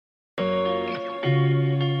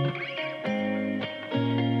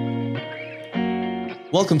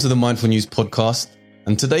Welcome to the Mindful News podcast,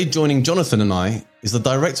 and today joining Jonathan and I is the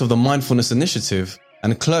director of the Mindfulness Initiative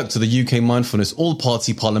and clerk to the UK Mindfulness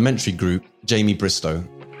All-Party Parliamentary Group, Jamie Bristow.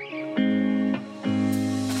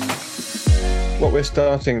 What we're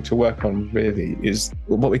starting to work on really is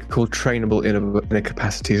what we call trainable inner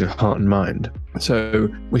capacities of heart and mind. So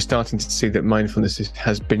we're starting to see that mindfulness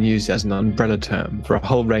has been used as an umbrella term for a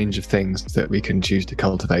whole range of things that we can choose to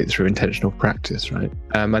cultivate through intentional practice, right?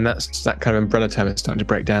 And that kind of umbrella term is starting to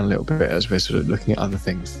break down a little bit as we're sort of looking at other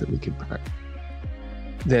things that we can practice.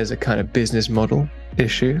 There's a kind of business model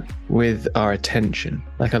issue with our attention.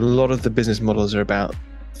 Like a lot of the business models are about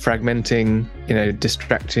fragmenting,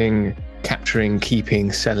 distracting, capturing,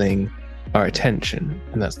 keeping, selling our attention.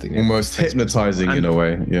 And that's the almost hypnotizing in a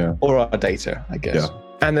way. Yeah. Or our data, I guess. Yeah.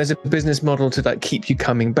 And there's a business model to keep you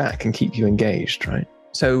coming back and keep you engaged, right?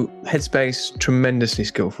 So Headspace, tremendously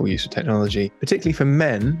skillful use of technology, particularly for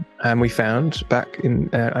men. And we found back in,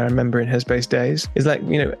 I remember in Headspace days, is at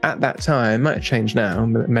that time, might have changed now,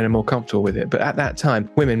 men are more comfortable with it. But at that time,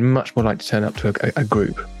 women much more like to turn up to a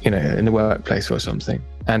group, in the workplace or something,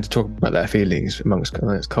 and to talk about their feelings amongst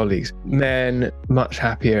colleagues. Men much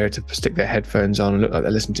happier to stick their headphones on and look like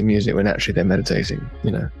they're listening to music when actually they're meditating,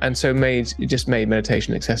 And so it just made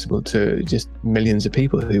meditation accessible to just millions of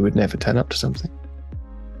people who would never turn up to something.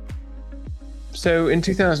 So in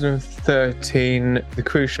 2013, the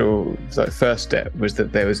crucial first step was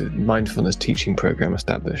that there was a mindfulness teaching program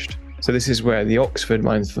established. So this is where the Oxford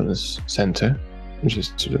Mindfulness Centre, which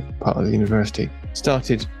is sort of part of the university,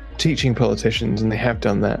 started teaching politicians, and they have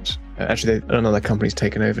done that. Actually, another company's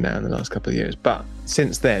taken over now in the last couple of years. But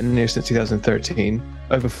since then, since 2013,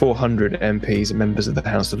 over 400 MPs and members of the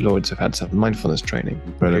House of Lords have had some mindfulness training.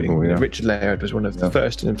 Incredible, yeah. Richard Laird was one of the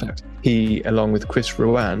first, and in fact, he, along with Chris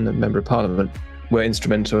Rowan, a member of Parliament, were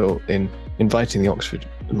instrumental in inviting the Oxford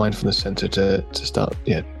Mindfulness Centre to start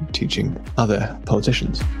teaching other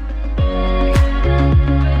politicians.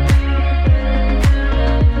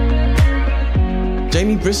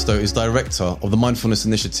 Jamie Bristow is director of the Mindfulness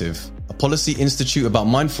Initiative, a policy institute about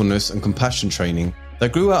mindfulness and compassion training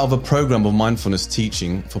that grew out of a programme of mindfulness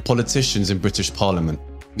teaching for politicians in British Parliament.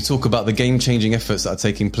 We talk about the game-changing efforts that are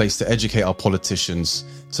taking place to educate our politicians,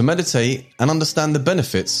 to meditate and understand the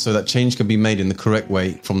benefits so that change can be made in the correct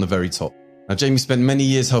way from the very top. Now, Jamie spent many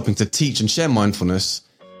years helping to teach and share mindfulness,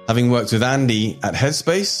 having worked with Andy at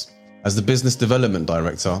Headspace as the Business Development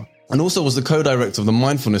Director, and also was the co-director of the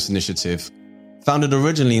Mindfulness Initiative, founded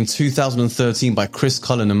originally in 2013 by Chris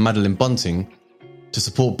Cullen and Madeline Bunting to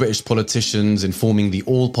support British politicians in forming the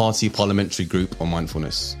All-Party Parliamentary Group on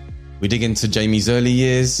Mindfulness. We dig into Jamie's early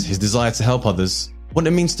years, his desire to help others, what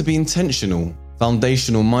it means to be intentional,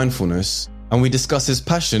 foundational mindfulness, and we discuss his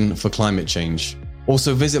passion for climate change.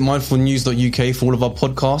 Also visit mindfulnews.uk for all of our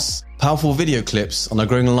podcasts, powerful video clips, and our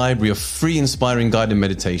growing library of free inspiring guided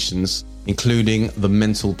meditations, including the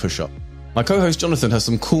Mental Push-Up. My co-host Jonathan has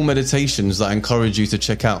some cool meditations that I encourage you to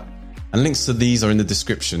check out, and links to these are in the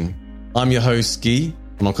description. I'm your host, Guy,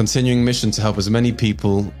 on our continuing mission to help as many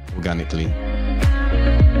people organically.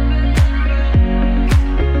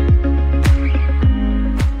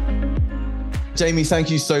 Jamie, thank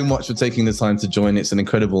you so much for taking the time to join. It's an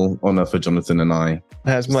incredible honour for Jonathan and I.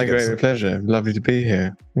 It's my great pleasure. Lovely to be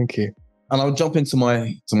here. Thank you. And I'll jump into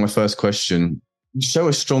my first question. You show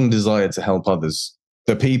a strong desire to help others,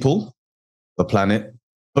 the people, the planet,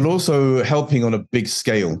 but also helping on a big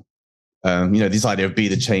scale. This idea of be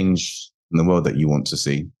the change in the world that you want to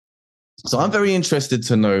see. So I'm very interested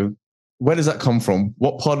to know, where does that come from?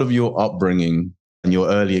 What part of your upbringing and your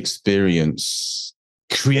early experience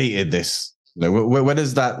created this? Where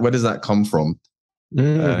does that come from?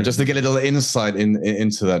 Just to get a little insight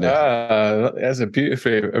into that. That's a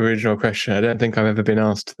beautifully original question. I don't think I've ever been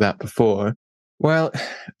asked that before. Well,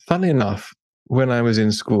 funnily enough, when I was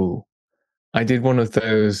in school, I did one of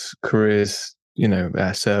those careers,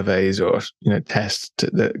 surveys or, tests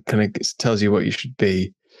that kind of tells you what you should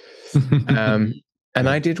be. And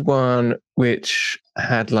I did one which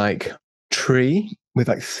had tree with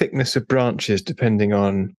thickness of branches, depending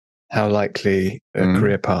on how likely a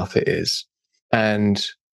career path it is. And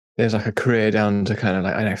there's a career down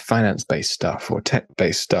to finance-based stuff or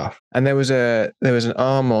tech-based stuff. And there was an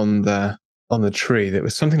arm on the tree that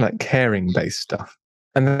was something like caring-based stuff.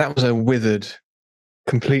 And that was a withered,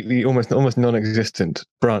 completely, almost non-existent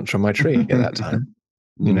branch on my tree at that time.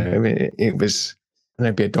 It was,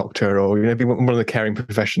 be a doctor or be one of the caring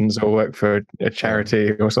professions or work for a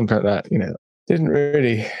charity or something like that. Didn't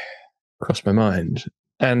really cross my mind.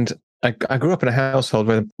 And I grew up in a household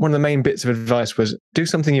where one of the main bits of advice was do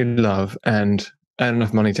something you love and earn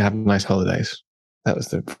enough money to have nice holidays. That was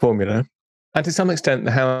the formula. And to some extent,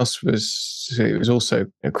 the house was also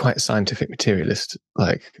quite scientific materialist,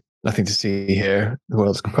 like nothing to see here. The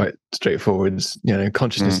world's quite straightforward.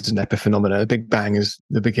 Consciousness is an epiphenomena. The Big Bang is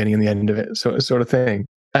the beginning and the end of it, sort of thing.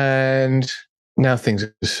 And now things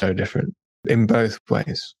are so different in both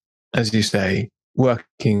ways. As you say,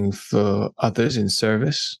 working for others in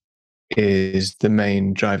service is the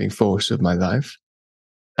main driving force of my life.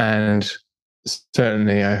 And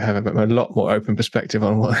certainly I have a lot more open perspective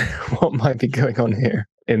on what might be going on here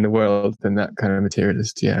in the world than that kind of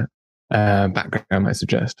materialist, background might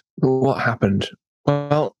suggest. But what happened?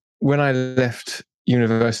 Well, when I left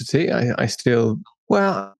university, I still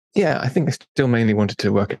mainly wanted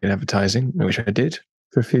to work in advertising, which I did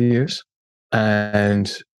for a few years,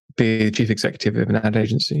 and be the chief executive of an ad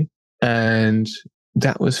agency. And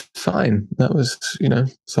that was fine. That was,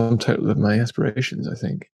 sum total of my aspirations, I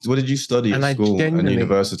think. What did you study at school and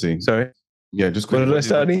university? Sorry? Yeah, just quickly. What did I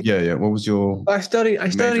study? Yeah. What was your I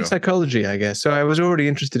studied psychology, I guess. So I was already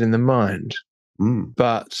interested in the mind.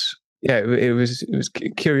 But yeah, it was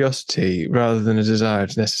curiosity rather than a desire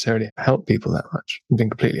to necessarily help people that much, being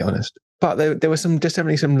completely honest. But there was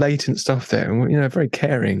definitely some latent stuff there. And, a very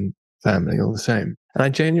caring family all the same. And I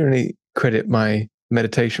genuinely credit my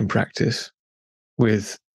meditation practice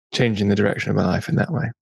with changing the direction of my life in that way.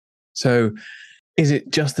 So is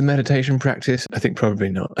it just the meditation practice? I think probably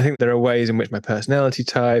not. I think there are ways in which my personality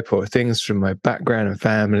type or things from my background and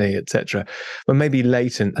family, etc., were maybe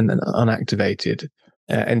latent and unactivated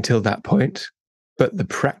until that point. But the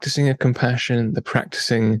practicing of compassion, the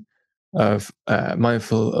practicing of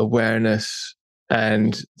mindful awareness,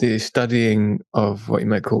 and the studying of what you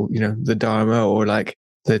might call, the Dharma, or like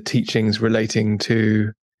the teachings relating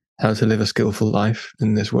to how to live a skillful life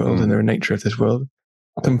in this world and the nature of this world,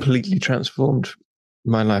 completely transformed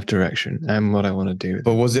my life direction and what I want to do.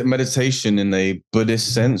 But was it meditation in a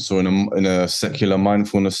Buddhist sense or in a secular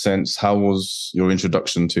mindfulness sense? How was your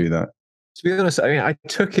introduction to that? To be honest, I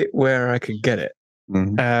took it where I could get it.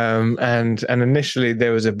 And initially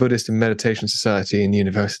there was a Buddhist and meditation society in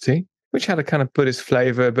university, which had a kind of Buddhist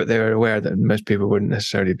flavor, but they were aware that most people wouldn't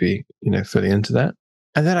necessarily be, fully into that.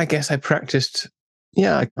 And then I guess I practiced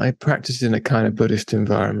in a kind of Buddhist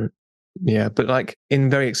environment. Yeah, but like in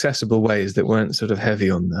very accessible ways that weren't sort of heavy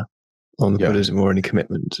on the Buddhism or any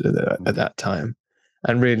commitment at that time.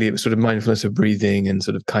 And really it was sort of mindfulness of breathing and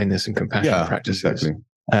sort of kindness and compassion practices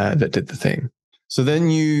that did the thing. So then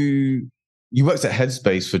you worked at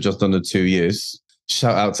Headspace for just under 2 years.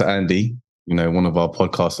 Shout out to Andy, one of our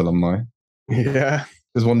podcast alumni. Yeah.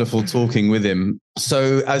 It was wonderful talking with him.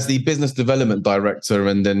 So as the business development director,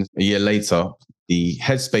 and then a year later, the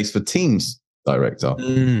Headspace for Teams director.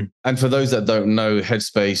 And for those that don't know,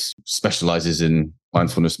 Headspace specializes in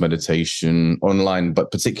mindfulness meditation online,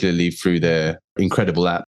 but particularly through their incredible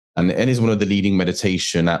app. And is one of the leading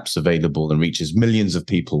meditation apps available and reaches millions of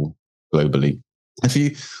people globally. And for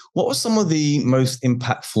you, what were some of the most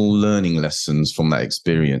impactful learning lessons from that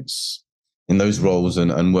experience in those roles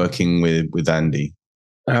and working with Andy?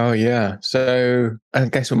 Oh, yeah. So I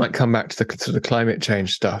guess we might come back to the sort of climate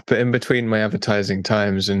change stuff. But in between my advertising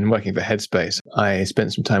times and working for Headspace, I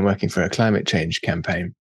spent some time working for a climate change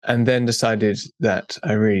campaign, and then decided that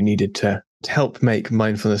I really needed to help make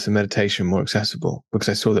mindfulness and meditation more accessible, because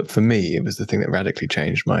I saw that for me, it was the thing that radically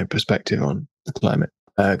changed my perspective on the climate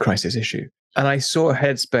crisis issue. And I saw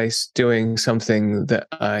Headspace doing something that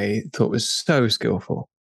I thought was so skillful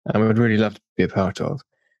and I would really love to be a part of.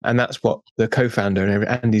 And that's what the co-founder,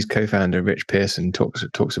 Andy's co-founder, Rich Pearson,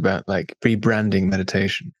 talks about, like rebranding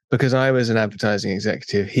meditation. Because I was an advertising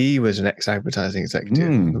executive, he was an ex-advertising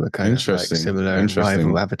executive of a kind of like similar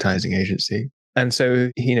rival advertising agency. And so,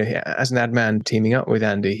 as an ad man teaming up with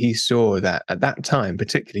Andy, he saw that at that time,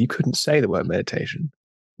 particularly, you couldn't say the word meditation.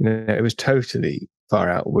 It was totally far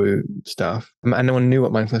out woo stuff, and no one knew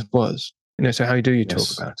what mindfulness was. So how do you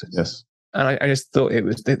talk about it? Yes. And I just thought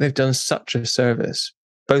they've done such a service,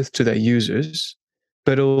 both to their users,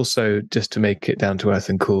 but also just to make it down to earth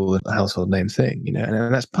and cool and a household name thing,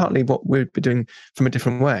 and that's partly what we've been doing from a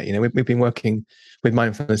different way. We've been working with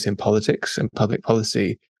mindfulness in politics and public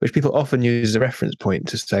policy, which people often use as a reference point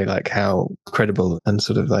to say like how credible and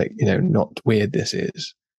sort of like, not weird this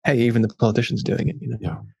is. Hey, even the politicians doing it,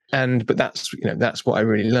 Yeah. But that's what I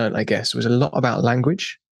really learned, I guess, was a lot about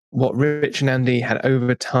language. What Rich and Andy had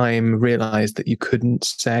over time realized that you couldn't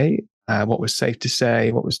say, what was safe to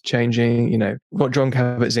say, what was changing, what Jon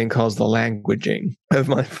Kabat-Zinn calls the languaging of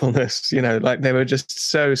mindfulness, like they were just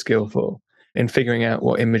so skillful in figuring out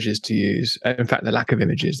what images to use. In fact, the lack of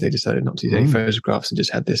images, they decided not to use any photographs and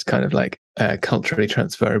just had this kind of like culturally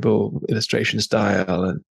transferable illustration style.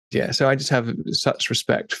 And yeah, so I just have such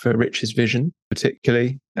respect for Rich's vision,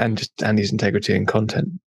 particularly, and just Andy's integrity and content.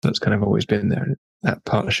 That's kind of always been there. That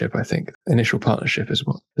partnership, I think, initial partnership is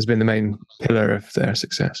what has been the main pillar of their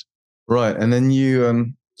success. Right. And then you, I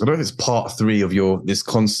don't know if it's part 3 of this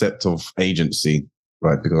concept of agency,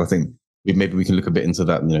 right? Because I think maybe we can look a bit into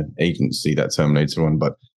that, agency, that term later on.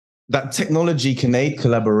 But that technology can aid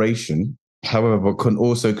collaboration, however, can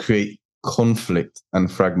also create conflict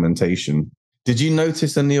and fragmentation. Did you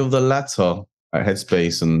notice any of the latter at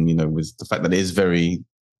Headspace? And, with the fact that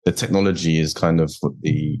the technology is kind of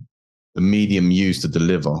the medium used to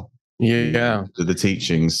deliver the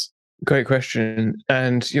teachings. Great question.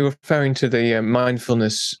 And you're referring to the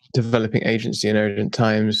Mindfulness Developing Agency in Urgent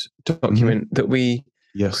Times document that we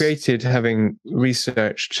created, having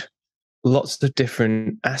researched lots of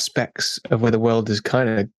different aspects of where the world is kind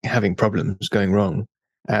of having problems going wrong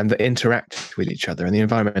and that interact with each other. And the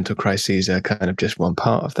environmental crises are kind of just one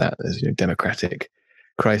part of that. There's democratic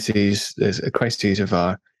crises, there's a crisis of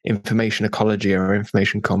our information ecology, our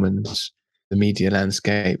information commons, the media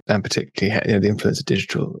landscape, and particularly the influence of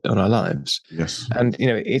digital on our lives. Yes. And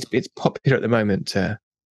it's popular at the moment to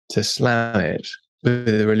slam it with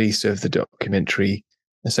the release of the documentary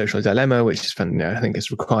The Social Dilemma, which is fun. I think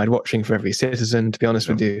it's required watching for every citizen, to be honest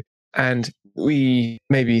with you. And we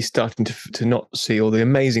may be starting to not see all the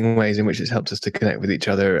amazing ways in which it's helped us to connect with each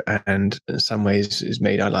other, and in some ways has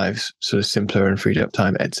made our lives sort of simpler and freed up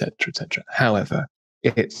time, etc., etc. However,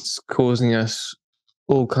 it's causing us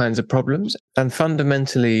all kinds of problems. And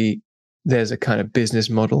fundamentally, there's a kind of business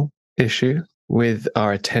model issue with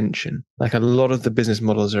our attention. Like a lot of the business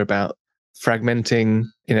models are about fragmenting,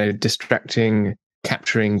 distracting,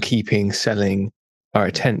 capturing, keeping, selling our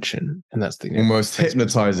attention. And that's the almost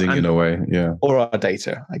hypnotizing in a way. Yeah. Or our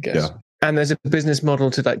data, I guess. Yeah. And there's a business model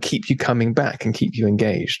to like keep you coming back and keep you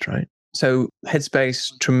engaged, right? So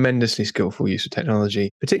Headspace, tremendously skillful use of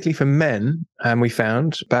technology, particularly for men. And we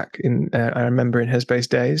found back in, I remember in Headspace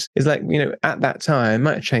days, is like, at that time,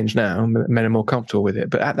 might have changed now, men are more comfortable with it.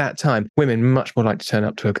 But at that time, women much more like to turn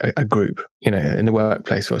up to a group, in the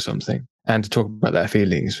workplace or something, and to talk about their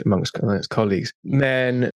feelings amongst colleagues.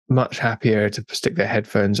 Men much happier to stick their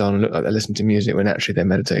headphones on and look like they're listening to music when actually they're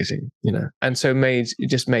meditating, And so it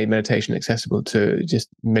just made meditation accessible to just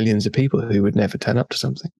millions of people who would never turn up to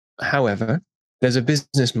something. However, there's a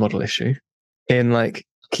business model issue in like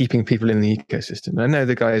keeping people in the ecosystem. I know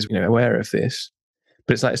the guys, aware of this,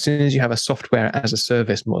 but it's like as soon as you have a software as a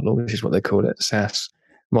service model, which is what they call it, SaaS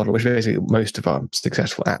model, which basically most of our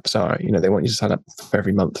successful apps are, they want you to sign up for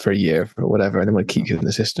every month for a year or whatever, and they want to keep you in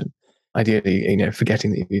the system. Ideally,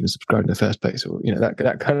 forgetting that you've even subscribed in the first place, or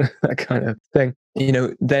that kind of thing.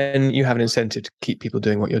 Then you have an incentive to keep people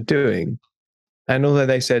doing what you're doing. And although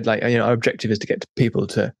they said our objective is to get people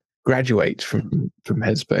to graduate from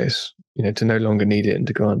Headspace, to no longer need it and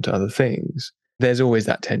to go on to other things, there's always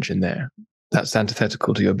that tension there. That's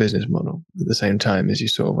antithetical to your business model at the same time as you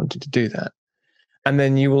sort of wanted to do that. And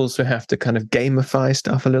then you also have to kind of gamify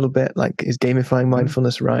stuff a little bit. Like, is gamifying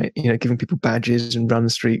mindfulness right? Giving people badges and run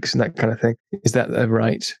streaks and that kind of thing. Is that the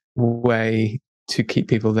right way to keep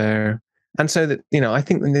people there? And so that, I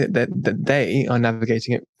think that they are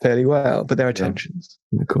navigating it fairly well, but there are tensions.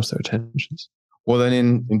 And of course, there are tensions. Well, then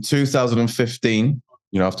in 2015,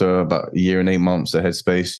 after about a year and 8 months at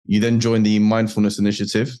Headspace, you then joined the Mindfulness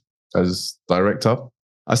Initiative as director.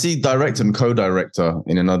 I see director and co-director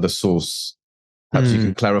in another source. Perhaps you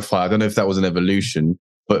can clarify. I don't know if that was an evolution,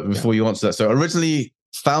 but before you answer that. So originally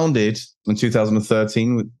founded in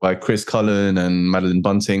 2013 by Chris Cullen and Madeline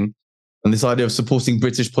Bunting, and this idea of supporting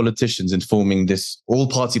British politicians in forming this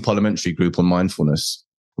all-party parliamentary group on mindfulness.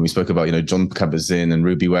 And we spoke about, John Kabat-Zinn and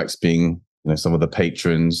Ruby Wax being, some of the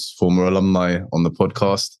patrons, former alumni on the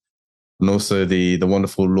podcast, and also the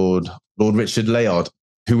wonderful Lord Richard Layard,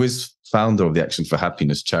 who is founder of the Action for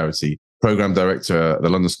Happiness charity, program director at the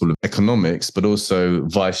London School of Economics, but also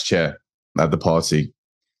vice chair at the party.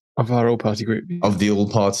 Of our all-party group. Of the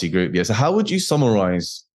all-party group, yeah. So how would you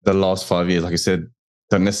summarize the last 5 years? Like I said,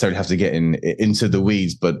 don't necessarily have to get into the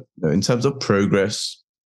weeds, but in terms of progress,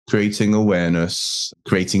 creating awareness,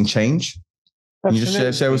 creating change. Can you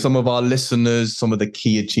just share with some of our listeners some of the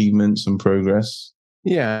key achievements and progress?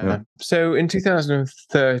 Yeah. So in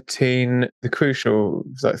 2013, the crucial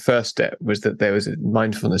first step was that there was a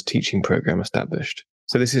mindfulness teaching program established.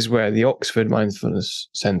 So this is where the Oxford Mindfulness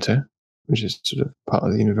Centre, which is sort of part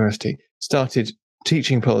of the university, started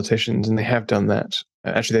teaching politicians, and they have done that.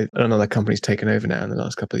 Actually, another company's taken over now in the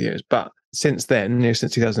last couple of years. But since then,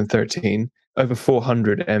 since 2013, over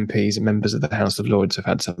 400 MPs and members of the House of Lords have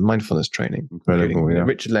had some mindfulness training. Incredible, yeah.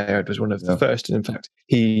 Richard Laird was one of the first. And in fact,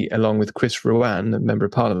 he, along with Chris Rowan, a member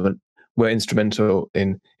of Parliament, were instrumental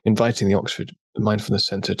in inviting the Oxford Mindfulness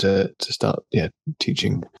Centre to start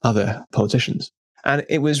teaching other politicians. And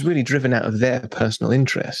it was really driven out of their personal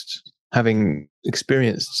interest, having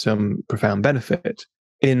experienced some profound benefit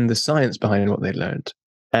in the science behind what they learned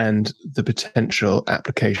and the potential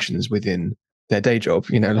applications within their day job,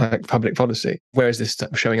 like public policy. Whereas this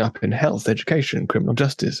stuff showing up in health, education, criminal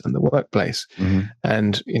justice, and the workplace. Mm-hmm.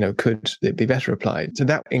 And, could it be better applied? So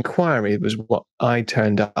that inquiry was what I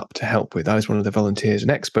turned up to help with. I was one of the volunteers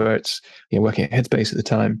and experts, working at Headspace at the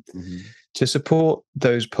time, to support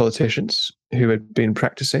those politicians who had been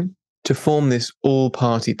practicing, to form this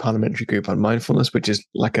all-party parliamentary group on mindfulness, which is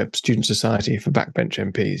like a student society for backbench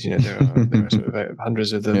MPs. There are sort of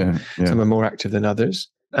hundreds of them. Yeah. Some are more active than others.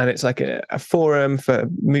 And it's like a forum for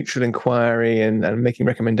mutual inquiry and making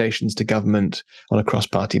recommendations to government on a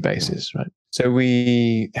cross-party basis, right? So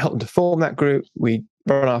we helped them to form that group. We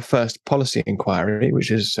ran our first policy inquiry, which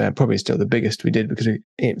is probably still the biggest we did, because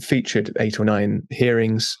it featured 8 or 9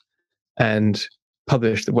 hearings and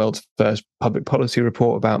published the world's first public policy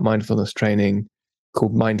report about mindfulness training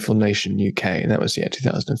called Mindful Nation UK. And that was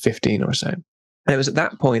 2015 or so. And it was at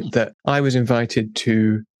that point that I was invited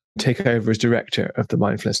to take over as director of the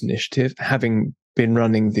Mindfulness Initiative, having been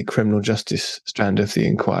running the criminal justice strand of the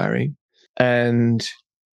inquiry. And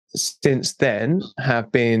since then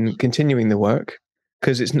have been continuing the work,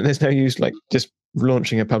 because there's no use like just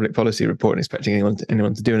launching a public policy report and expecting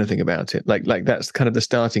anyone to do anything about it. Like that's kind of the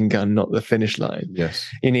starting gun, not the finish line. Yes.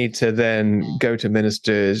 You need to then go to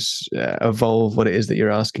ministers, evolve what it is that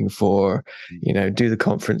you're asking for, do the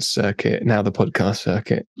conference circuit, now the podcast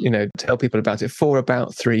circuit, tell people about it for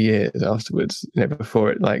about 3 years afterwards,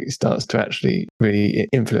 before it starts to actually really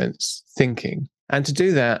influence thinking. And to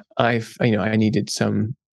do that, I needed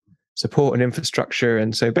some support and infrastructure.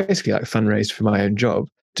 And so basically fundraised for my own job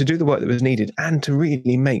to do the work that was needed and to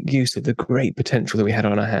really make use of the great potential that we had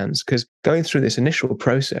on our hands. Because going through this initial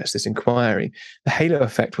process, this inquiry, the halo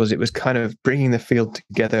effect was it was kind of bringing the field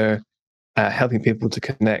together, helping people to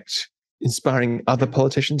connect, inspiring other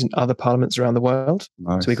politicians in other parliaments around the world.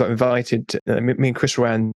 Nice. So we got invited to, me and Chris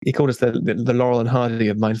Rowan, he called us the Laurel and Hardy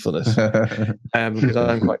of mindfulness, because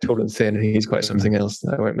I'm quite tall and thin and he's quite something else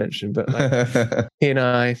that I won't mention. But he and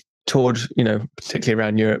I toured, particularly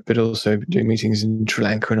around Europe, but also doing meetings in Sri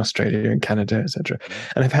Lanka and Australia and Canada, etc.,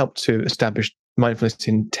 and have helped to establish mindfulness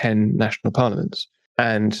in 10 national parliaments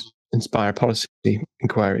and inspire policy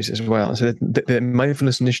inquiries as well. So the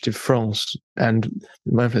Mindfulness Initiative France and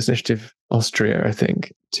the Mindfulness Initiative Austria, I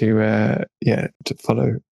think, to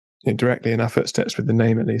follow directly in our footsteps with the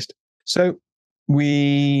name at least. So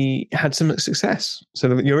we had some success.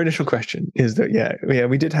 So your initial question is that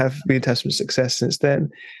we did have some success since then,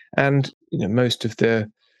 and most of the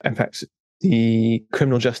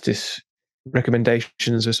criminal justice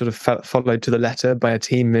recommendations were sort of followed to the letter by a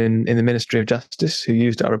team in the Ministry of Justice who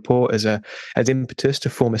used our report as impetus to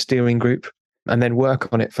form a steering group and then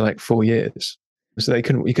work on it for 4 years. So you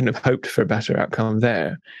couldn't have hoped for a better outcome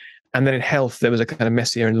there. And then in health, there was a kind of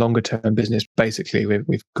messier and longer term business. Basically,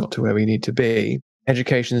 we've got to where we need to be.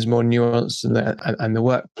 Education is more nuanced, and the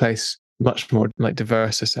workplace much more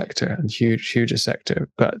diverse a sector and huger sector,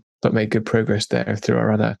 but made good progress there through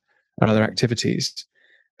our other activities.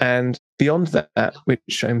 And beyond that,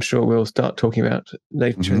 which I'm sure we'll start talking about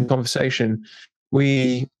later in the conversation,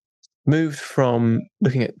 we moved from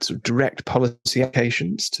looking at sort of direct policy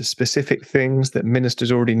applications to specific things that ministers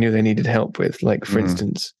already knew they needed help with, like, for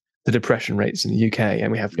instance, the depression rates in the UK.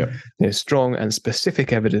 And we have strong and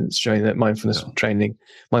specific evidence showing that mindfulness training,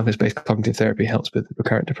 mindfulness-based cognitive therapy helps with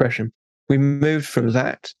recurrent depression. We moved from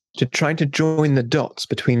that to trying to join the dots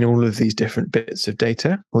between all of these different bits of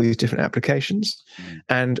data, all these different applications,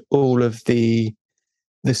 and all of the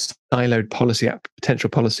siloed potential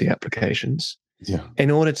policy applications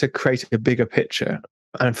in order to create a bigger picture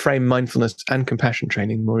and frame mindfulness and compassion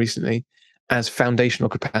training more recently as foundational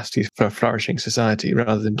capacities for a flourishing society,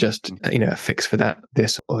 rather than just a fix for that,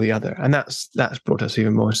 this or the other. And that's brought us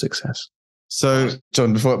even more success. So,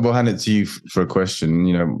 John, before we'll hand it to you for a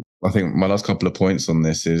question, I think my last couple of points on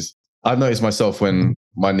this is I've noticed myself when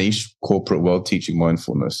my niche, corporate world, teaching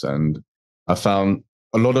mindfulness, and I found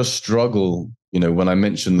a lot of struggle, when I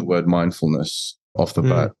mention the word mindfulness off the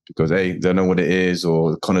bat, because they don't know what it is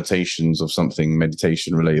or the connotations of something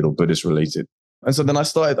meditation related or Buddhist related. And so then I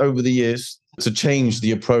started over the years to change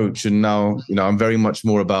the approach. And now, I'm very much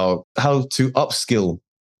more about how to upskill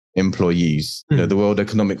employees. The World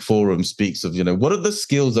Economic Forum speaks of, what are the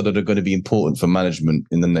skills that are going to be important for management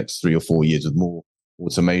in the next 3 or 4 years with more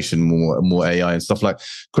automation, more AI and stuff like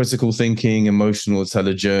critical thinking, emotional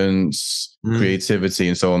intelligence, creativity,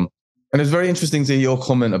 and so on. And it's very interesting to hear your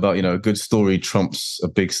comment about, a good story trumps a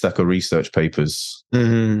big stack of research papers.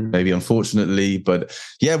 Maybe unfortunately, but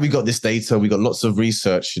yeah, we got this data. We got lots of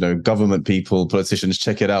research, government people, politicians,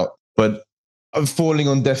 check it out. But I'm falling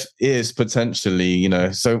on deaf ears potentially,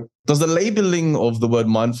 So does the labeling of the word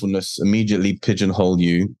mindfulness immediately pigeonhole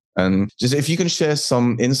you? And just if you can share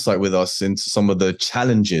some insight with us into some of the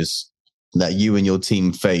challenges that you and your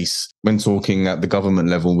team face when talking at the government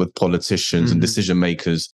level with politicians and decision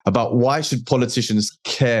makers about why should politicians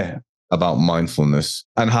care about mindfulness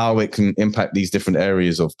and how it can impact these different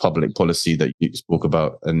areas of public policy that you spoke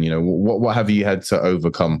about. And, what have you had to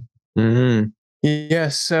overcome? Yeah,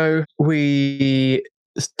 so we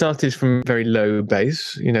started from a very low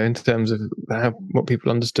base, in terms of what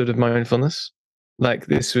people understood of mindfulness. Like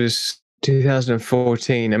this was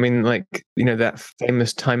 2014. I mean, that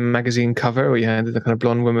famous Time magazine cover where you had the kind of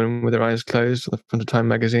blonde woman with her eyes closed on the front of Time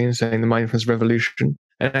magazine saying the mindfulness revolution.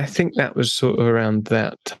 And I think that was sort of around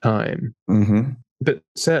that time. But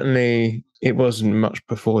certainly it wasn't much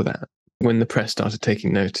before that when the press started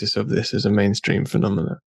taking notice of this as a mainstream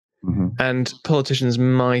phenomenon. And politicians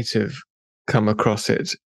might have come across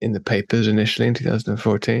it in the papers initially in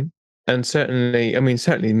 2014. And certainly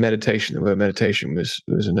meditation, the word meditation was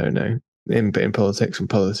a no-no in politics and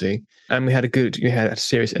policy. And we had a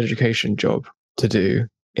serious education job to do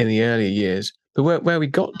in the early years. But where we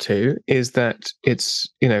got to is that it's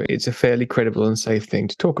a fairly credible and safe thing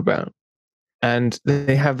to talk about. And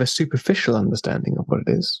they have a superficial understanding of what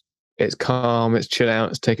it is. It's calm, it's chill out,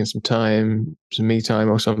 it's taking some time, some me time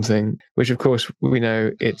or something, which of course we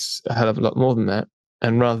know it's a hell of a lot more than that.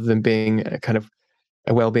 And rather than being a kind of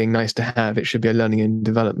a well-being nice to have, it should be a learning and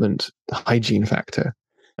development hygiene factor.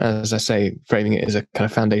 As I say, framing it as a kind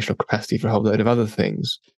of foundational capacity for a whole load of other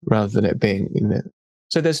things, rather than it being,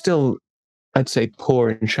 So there's still, I'd say, poor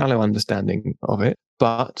and shallow understanding of it,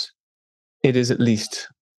 but it is at least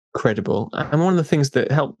credible. And one of the things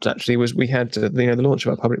that helped actually was we had the launch of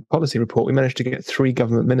our public policy report. We managed to get 3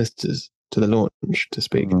 government ministers to the launch to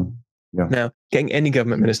speak. Yeah. Now, getting any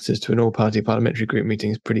government ministers to an all-party parliamentary group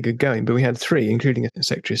meeting is pretty good going, but we had 3, including a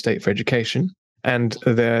Secretary of State for Education and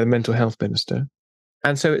the mental health minister.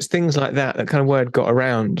 And so it's things like that kind of word got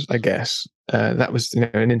around, I guess. That was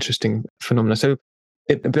an interesting phenomenon. So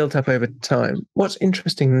it built up over time. What's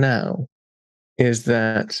interesting now is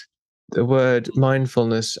that the word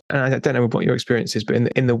mindfulness, and I don't know what your experience is, but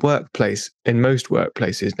in the workplace, in most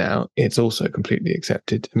workplaces now, it's also completely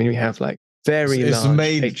accepted. I mean, we have it's large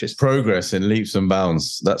made progress in leaps and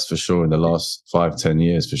bounds, that's for sure, in the last 5-10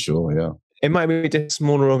 years, for sure, yeah. It might be just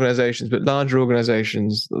smaller organizations, but larger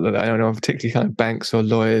organizations that I don't know, particularly kind of banks or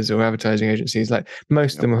lawyers or advertising agencies,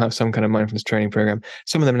 most of them will have some kind of mindfulness training program.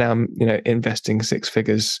 Some of them now, investing 6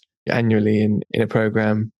 figures annually in a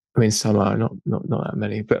program. I mean, some are not that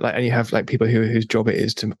many, but and you have people whose job it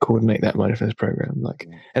is to coordinate that mindfulness program. Like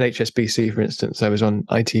an HSBC, for instance. I was on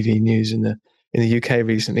ITV News in the UK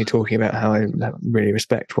recently talking about how I really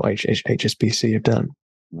respect what HSBC have done.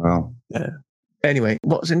 Wow. Anyway,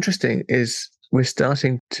 what's interesting is we're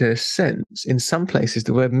starting to sense in some places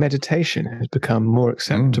the word meditation has become more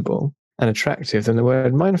acceptable and attractive than the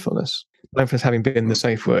word mindfulness. Mindfulness having been the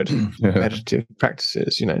safe word, meditative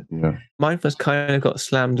practices, Mindfulness kind of got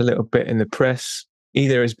slammed a little bit in the press,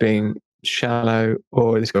 either as being shallow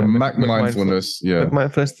or this kind of mindfulness,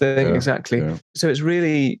 mindfulness thing, exactly. Yeah. So it's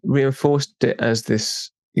really reinforced it as this,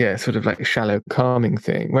 sort of shallow calming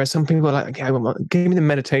thing. Whereas some people are like, okay, give me the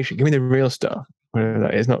meditation, give me the real stuff. Whatever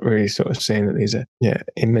that is, not really sort of saying that these are,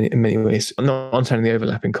 in many ways, not understanding the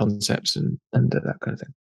overlapping concepts and that kind of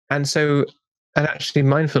thing. And so, and actually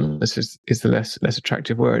mindfulness is the less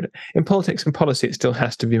attractive word. In politics and policy, it still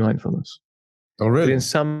has to be mindfulness. Oh, really? But in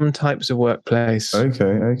some types of workplace,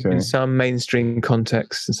 in some mainstream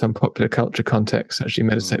contexts, in some popular culture contexts, actually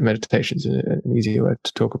meditation is an easier word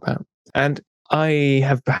to talk about. And I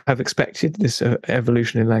have expected this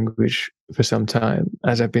evolution in language for some time.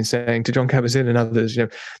 As I've been saying to Jon Kabat-Zinn and others,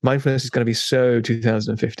 mindfulness is going to be so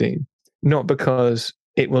 2015, not because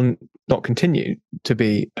it will not continue to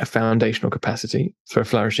be a foundational capacity for a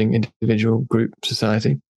flourishing individual, group,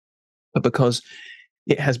 society, but because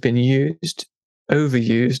it has been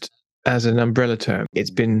overused as an umbrella term. It's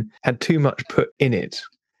been had too much put in it.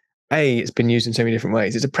 It's been used in so many different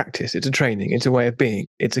ways. It's a practice, it's a training, it's a way of being,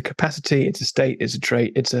 it's a capacity, it's a state, it's a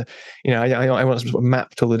trait, it's a, I want to sort of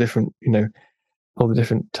map all the different, all the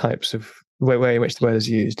different types of way in which the word is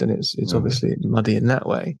used. And it's obviously muddy in that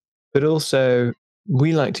way. But also,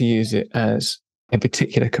 we like to use it as a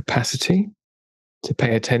particular capacity to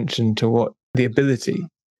pay attention to what the ability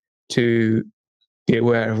to be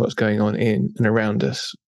aware of what's going on in and around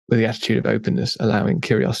us with the attitude of openness, allowing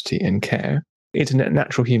curiosity and care. It's a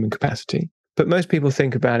natural human capacity. But most people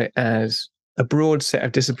think about it as a broad set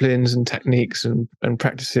of disciplines and techniques and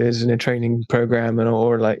practices in a training program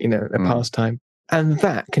or a pastime. And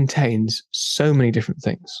that contains so many different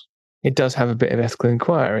things. It does have a bit of ethical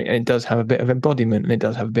inquiry, and it does have a bit of embodiment, and it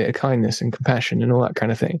does have a bit of kindness and compassion and all that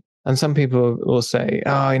kind of thing. And some people will say,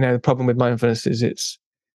 the problem with mindfulness is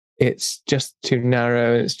it's just too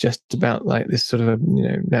narrow. It's just about like this sort of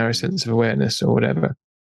narrow sense of awareness or whatever,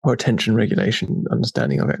 or attention regulation,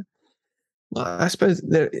 understanding of it. Well, I suppose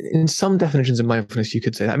in some definitions of mindfulness, you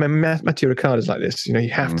could say that. I mean, Matthew Ricard is like this. You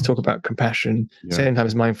have to talk about compassion, same time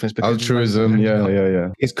as mindfulness. Because altruism,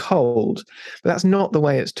 is cold, but that's not the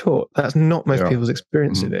way it's taught. That's not most people's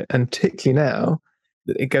experience of it. And particularly now,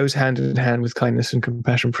 it goes hand in hand with kindness and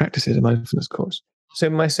compassion practices in mindfulness course. So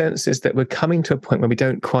my sense is that we're coming to a point where we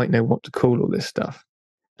don't quite know what to call all this stuff.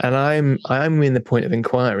 And I'm in the point of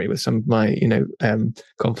inquiry with some of my,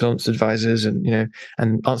 confidence advisors and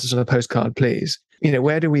answers on a postcard, please.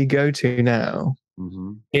 Where do we go to now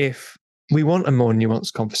if we want a more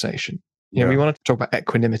nuanced conversation? We want to talk about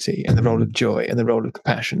equanimity and the role of joy and the role of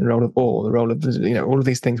compassion, the role of awe, the role of, all of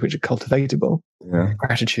these things which are cultivatable,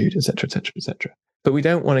 gratitude, et cetera, et cetera, et cetera. But we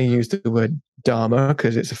don't want to use the word dharma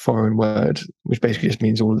because it's a foreign word, which basically just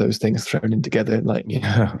means all of those things thrown in together.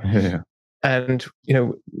 And,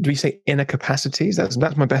 do we say inner capacities? That's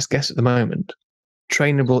my best guess at the moment.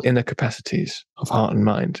 Trainable inner capacities of heart and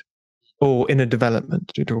mind, or inner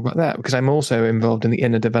development. Do we talk about that? Because I'm also involved in the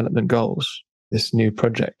inner development goals, this new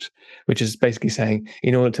project, which is basically saying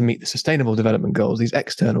in order to meet the sustainable development goals, these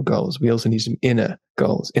external goals, we also need some inner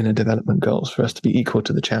goals, inner development goals for us to be equal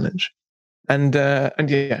to the challenge. And so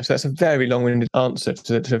that's a very long-winded answer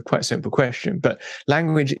to a quite simple question. But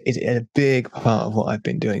language is a big part of what I've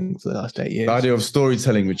been doing for the last 8 years. The idea of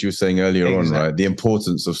storytelling, which you were saying earlier on, right? The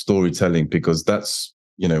importance of storytelling, because that's,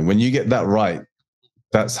 when you get that right,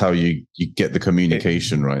 that's how you get the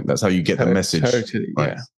communication right. That's how you get the message. Totally,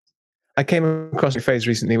 right. Yeah. I came across a phrase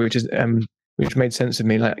recently, which made sense of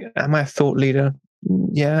me. Like, am I a thought leader?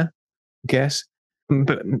 Yeah, I guess.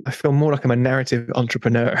 But I feel more like I'm a narrative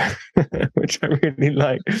entrepreneur, which I really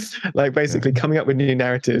like. Like basically coming up with new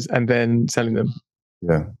narratives and then selling them.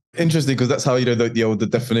 Yeah. Interesting, because that's how, the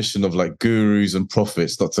definition of like gurus and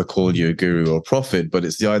prophets, not to call you a guru or a prophet, but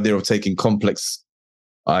it's the idea of taking complex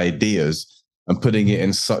ideas and putting it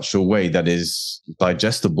in such a way that is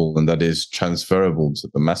digestible and that is transferable to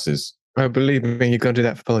the masses. Oh, believe me, you've got to do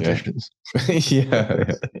that for politicians.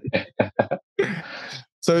 Yeah.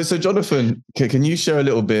 So Jonathan, can you share a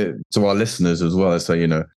little bit to our listeners as well as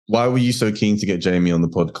to, why were you so keen to get Jamie on the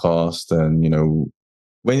podcast? And,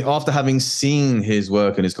 when after having seen his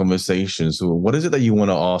work and his conversations, what is it that you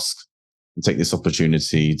want to ask and take this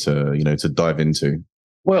opportunity to, to dive into?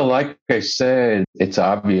 Well, like I said, it's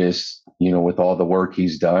obvious, with all the work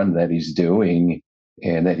he's done, that he's doing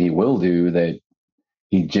and that he will do, that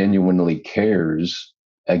he genuinely cares.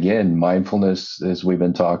 Again, mindfulness, as we've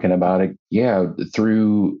been talking about it,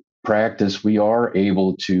 through practice, we are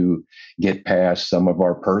able to get past some of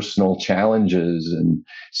our personal challenges and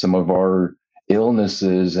some of our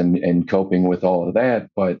illnesses and coping with all of that.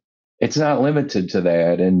 But it's not limited to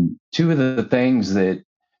that. And two of the things that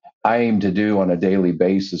I aim to do on a daily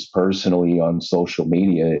basis personally on social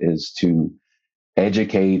media is to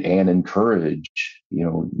educate and encourage.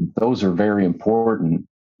 Those are very important.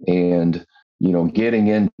 And getting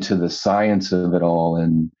into the science of it all.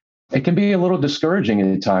 And it can be a little discouraging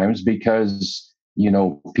at times because,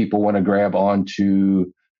 people want to grab onto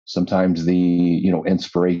sometimes the,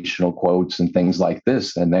 inspirational quotes and things like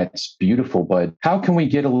this. And that's beautiful. But how can we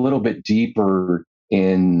get a little bit deeper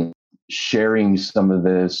in sharing some of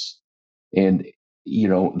this? And,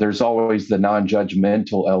 there's always the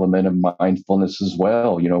non-judgmental element of mindfulness as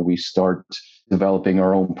well. We start developing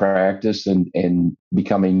our own practice and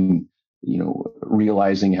becoming,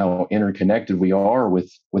 realizing how interconnected we are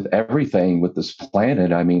with everything, with this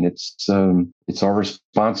planet. I mean, it's our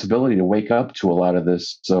responsibility to wake up to a lot of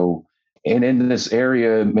this. So, and in this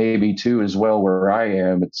area, maybe too, as well, where I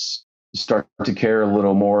am, it's start to care a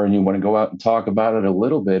little more and you want to go out and talk about it a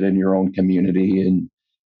little bit in your own community. And,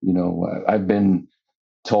 I've been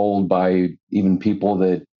told by even people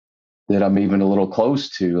that I'm even a little close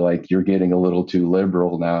to, like, you're getting a little too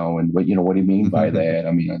liberal now. And what do you mean by that?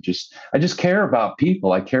 I mean, I just care about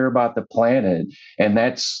people. I care about the planet. And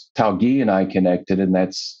that's how Guy and I connected. And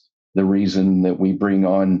that's the reason that we bring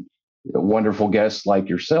on wonderful guests like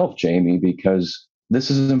yourself, Jamie, because this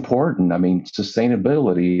is important. I mean,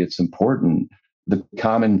 sustainability, it's important. The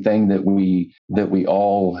common thing that we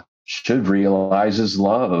all should realize is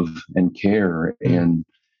love and care. And,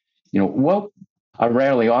 well, I'm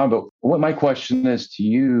rattling on, but what my question is to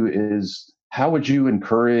you is, how would you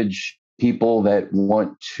encourage people that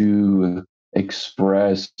want to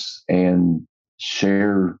express and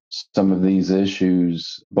share some of these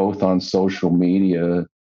issues, both on social media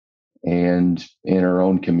and in our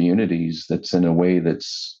own communities, that's in a way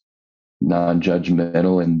that's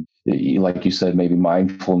non-judgmental? And like you said, maybe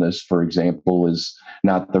mindfulness, for example, is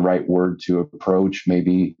not the right word to approach.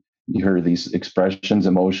 Maybe you hear these expressions,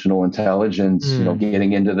 emotional intelligence,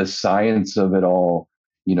 getting into the science of it all.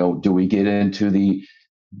 Do we get into the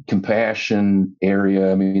compassion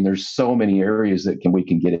area? I mean, there's so many areas that we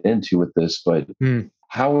can get into with this, but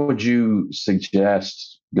how would you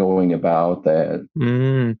suggest going about that?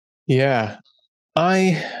 Yeah,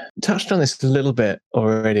 I touched on this a little bit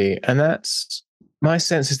already, and that's my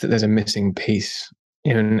sense is that there's a missing piece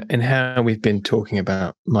in how we've been talking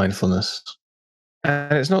about mindfulness.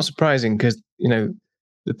 And it's not surprising because,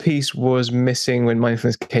 the piece was missing when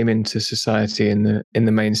mindfulness came into society in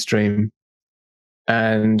the mainstream.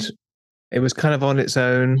 And it was kind of on its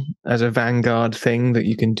own as a vanguard thing that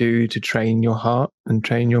you can do to train your heart and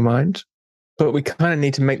train your mind. But we kind of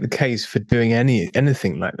need to make the case for doing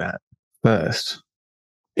anything like that first.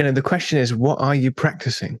 The question is, what are you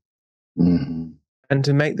practicing? Mm-hmm. And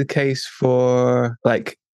to make the case for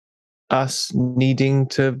like us needing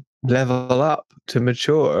to level up, to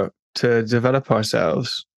mature, to develop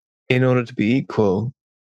ourselves in order to be equal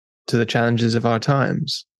to the challenges of our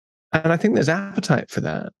times. And I think there's appetite for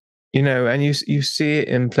that, and you see it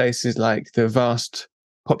in places like the vast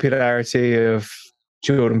popularity of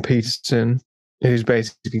Jordan Peterson, who's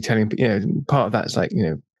basically telling, part of that's like,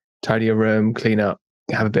 tidy your room, clean up,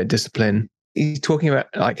 have a bit of discipline. He's talking about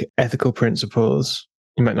like ethical principles.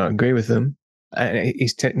 You might not agree with them. And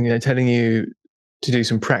he's telling you to do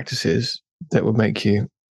some practices that will make you,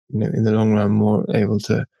 in the long run, more able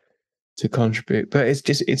to contribute. But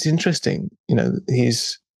it's interesting.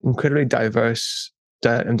 He's incredibly diverse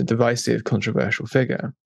and divisive, controversial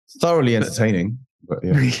figure. Thoroughly entertaining. But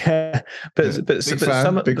yeah. Yeah.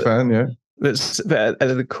 But big fan, yeah. But at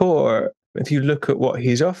the core, if you look at what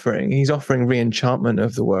he's offering re-enchantment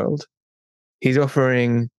of the world. He's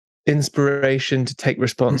offering inspiration to take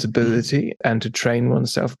responsibility and to train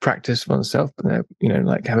oneself, practice oneself,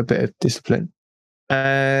 like have a bit of discipline.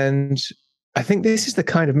 And I think this is the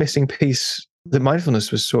kind of missing piece that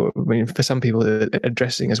mindfulness was for some people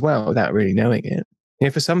addressing as well without really knowing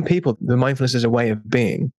it. For some people, the mindfulness is a way of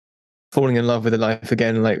being, falling in love with the life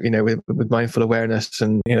again, like, with mindful awareness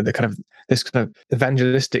and, the kind of this kind of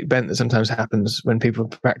evangelistic bent that sometimes happens when people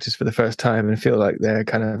practice for the first time and feel like they're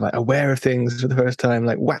kind of like aware of things for the first time,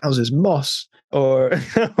 like wowzers, moss, or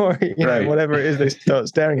right. Whatever it is they start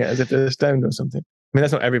staring at as if they're stoned or something. I mean,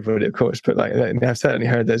 that's not everybody, of course, but like I've certainly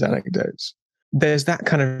heard those anecdotes. There's that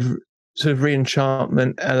kind of sort of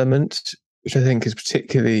re-enchantment element, which I think is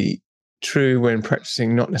particularly true when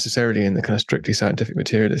practicing not necessarily in the kind of strictly scientific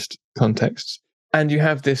materialist contexts. And you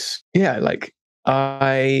have this, like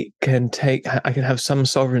I can have some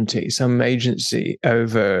sovereignty, some agency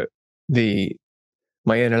over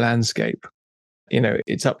my inner landscape.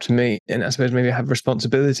 It's up to me. And I suppose maybe I have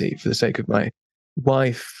responsibility for the sake of my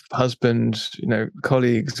wife, husband,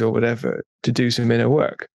 colleagues or whatever, to do some inner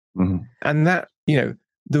work. Mm-hmm. And that,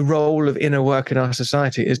 the role of inner work in our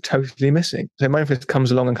society is totally missing. So mindfulness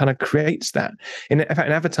comes along and kind of creates that. In fact,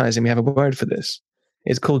 in advertising, we have a word for this.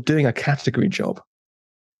 It's called doing a category job.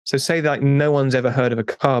 So say that no one's ever heard of a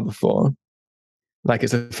car before, like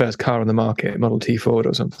it's the first car on the market, Model T Ford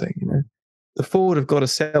or something, The Ford have got to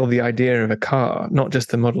sell the idea of a car, not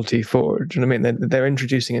just the Model T Ford. Do you know what I mean? They're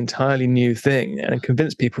introducing an entirely new thing and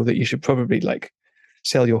convince people that you should probably like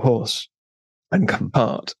sell your horse and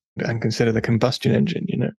cart and consider the combustion engine,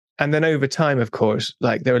 And then over time, of course,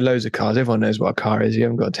 like there are loads of cars. Everyone knows what a car is. You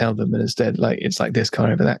haven't got to tell them. And instead, like it's like this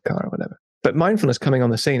car over that car or whatever. But mindfulness coming on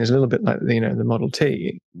the scene is a little bit like, the Model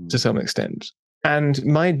T to some extent. And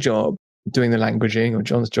my job, doing the languaging, or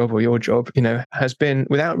John's job or your job, has been,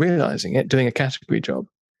 without realizing it, doing a category job,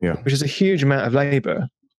 which is a huge amount of labor.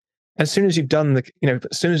 As soon as you've done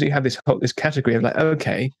as soon as you have this category of like,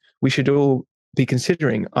 okay, we should all be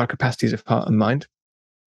considering our capacities of heart and mind,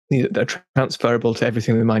 that are transferable to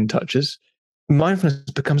everything the mind touches,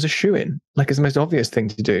 mindfulness becomes a shoo-in. Like it's the most obvious thing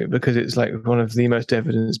to do because it's like one of the most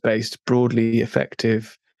evidence-based, broadly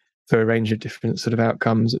effective for a range of different sort of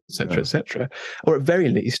outcomes, et cetera, et cetera. Or at very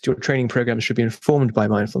least, your training programs should be informed by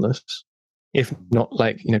mindfulness if not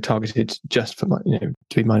like, targeted just for, to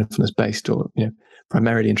be mindfulness based or,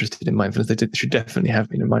 primarily interested in mindfulness. They should definitely have,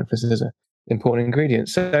 mindfulness as an important ingredient.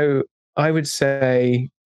 So I would say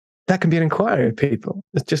that can be an inquiry of people.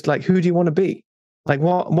 It's just like, who do you want to be? Like,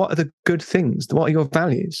 what are the good things? What are your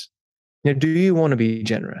values? Do you want to be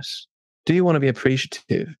generous? Do you want to be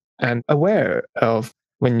appreciative and aware of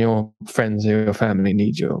when your friends or your family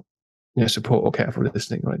need your support or careful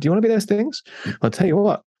listening? Right? Do you want to be those things? I'll tell you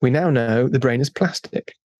what, we now know the brain is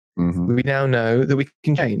plastic. Mm-hmm. We now know that we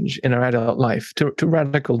can change in our adult life to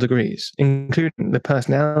radical degrees, including the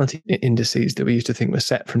personality indices that we used to think were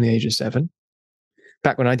set from the age of 7,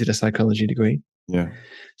 back when I did a psychology degree. Yeah.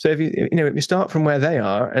 So if you start from where they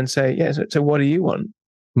are and say, so what do you want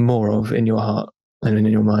more of in your heart and in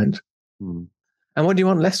your mind? Mm. And what do you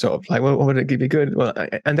want less of? Like, what would it give you good? Well,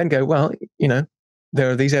 and then go, well,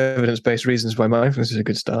 there are these evidence-based reasons why mindfulness is a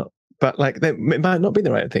good start, but like it might not be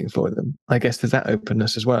the right thing for them. I guess there's that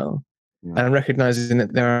openness as well. Yeah. And recognizing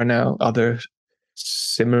that there are now other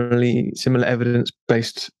similar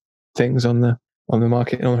evidence-based things on the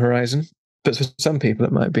market, on the horizon. But for some people,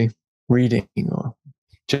 it might be reading or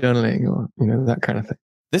journaling or, that kind of thing.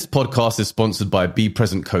 This podcast is sponsored by Be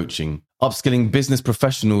Present Coaching, upskilling business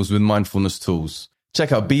professionals with mindfulness tools.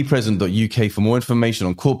 Check out bepresent.uk for more information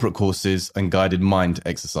on corporate courses and guided mind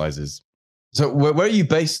exercises. So where are you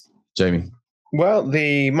based, Jamie? Well,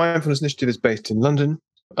 the Mindfulness Initiative is based in London.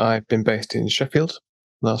 I've been based in Sheffield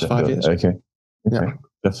the last 5 years. Okay. Yeah.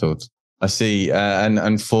 Sheffield. I see. And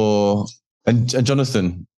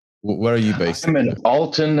Jonathan, where are you based? I'm in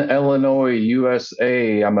Alton, Illinois,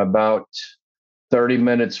 USA. I'm about 30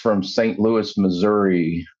 minutes from St. Louis,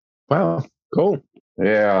 Missouri. Wow, cool.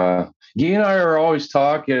 Yeah. Guy and I are always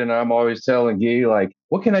talking, and I'm always telling Guy, like,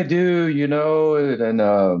 what can I do?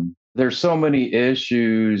 And there's so many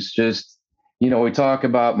issues. Just, we talk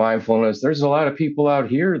about mindfulness. There's a lot of people out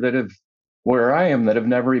here where I am, that have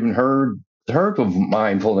never even heard of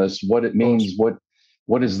mindfulness, what it means,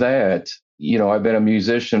 what is that? I've been a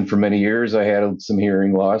musician for many years. I had some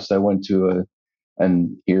hearing loss. I went to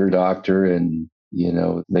an ear doctor, and,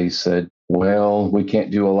 they said, well, we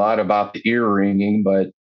can't do a lot about the ear ringing,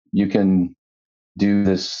 but you can do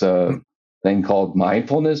this thing called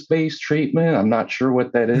mindfulness-based treatment. I'm not sure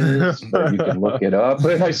what that is, but you can look it up.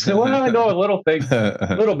 And I said, well, I know a little bit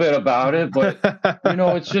about it, but,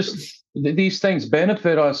 it's just these things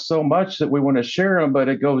benefit us so much that we want to share them, but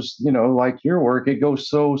it goes, like your work, it goes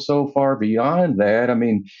so far beyond that. I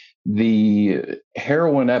mean, the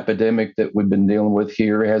heroin epidemic that we've been dealing with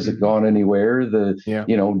here hasn't gone anywhere.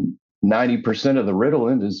 90% of the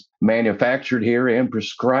Ritalin is manufactured here and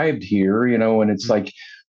prescribed here, and it's like,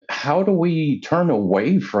 how do we turn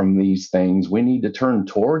away from these things? We need to turn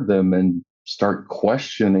toward them and start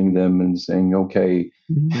questioning them and saying, okay,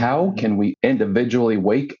 how can we individually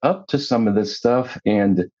wake up to some of this stuff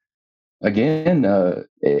and, again,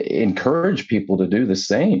 encourage people to do the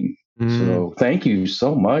same? So thank you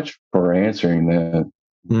so much for answering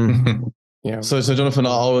that. Yeah. So Jonathan,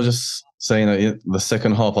 I was just saying that the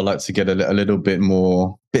second half, I'd like to get a little bit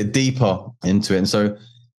deeper into it. And so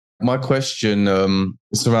my question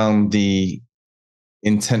is around the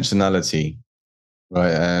intentionality,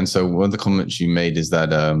 right? And so one of the comments you made is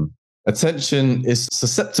that attention is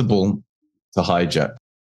susceptible to hijack.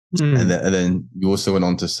 And then you also went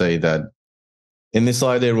on to say that in this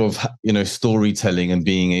idea of, storytelling and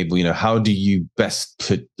being able, how do you best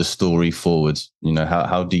put the story forward?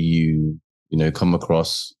 How do you, come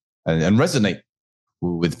across and resonate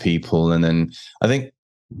with people? And then I think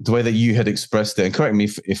the way that you had expressed it, and correct me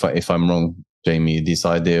if I'm wrong, Jamie, this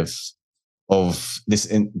idea of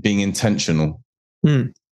this being intentional,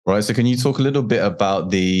 right? So can you talk a little bit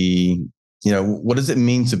about what does it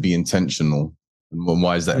mean to be intentional, and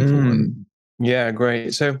why is that important? Yeah,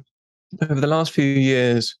 great. So over the last few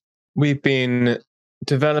years, we've been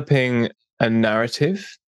developing a narrative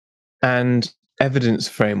and evidence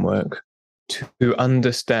framework to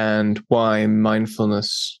understand why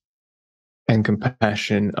mindfulness and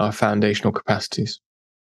compassion are foundational capacities.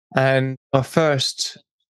 And our first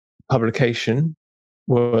publication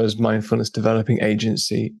was Mindfulness Developing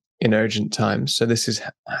Agency in Urgent Times. So this is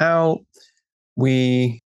how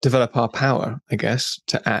we develop our power, I guess,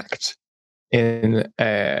 to act in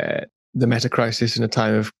the meta crisis in a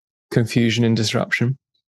time of confusion and disruption.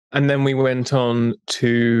 And then we went on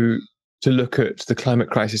to look at the climate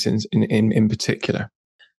crisis in particular.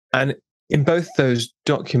 And in both those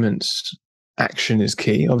documents, action is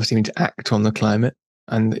key. Obviously, we need to act on the climate.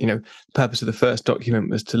 And, the purpose of the first document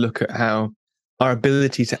was to look at how our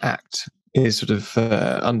ability to act is sort of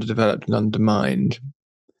underdeveloped and undermined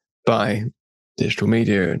by digital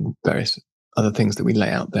media and various other things that we lay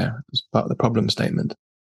out there as part of the problem statement.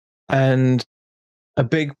 And a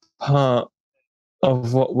big part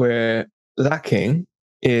of what we're lacking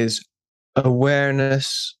is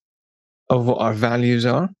awareness of what our values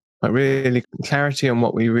are, like really clarity on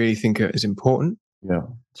what we really think is important. Yeah.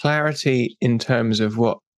 Clarity in terms of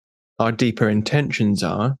what our deeper intentions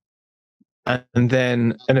are, and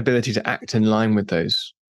then an ability to act in line with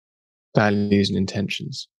those values and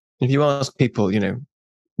intentions. If you ask people,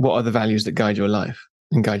 what are the values that guide your life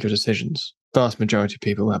and guide your decisions? Vast majority of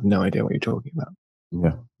people have no idea what you're talking about.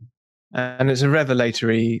 Yeah. And it's a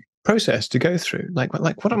revelatory process to go through. Like,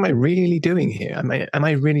 what am I really doing here? Am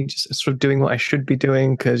I really just sort of doing what I should be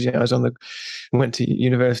doing? Because, I went to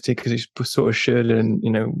university because I sort of should, and,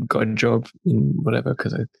 got a job in whatever,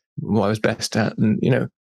 because what I was best at. And,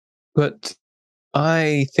 but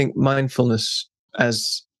I think mindfulness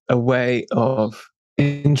as a way of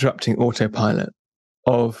interrupting autopilot,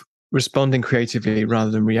 of responding creatively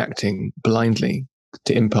rather than reacting blindly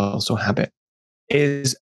to impulse or habit,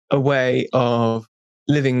 is a way of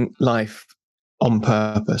living life on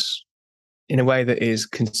purpose in a way that is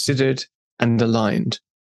considered and aligned.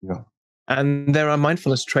 Yeah. And there are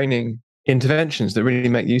mindfulness training interventions that really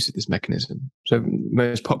make use of this mechanism. So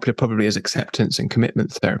most popular probably is acceptance and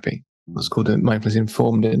commitment therapy. It's called a mindfulness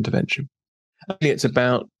informed intervention. It's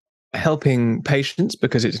about helping patients,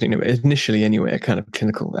 because it's initially anyway a kind of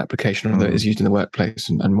clinical application, although it is used in the workplace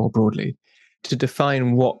and more broadly, to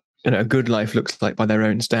define what a good life looks like by their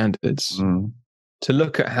own standards, to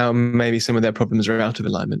look at how maybe some of their problems are out of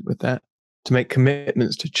alignment with that, to make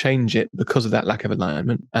commitments to change it because of that lack of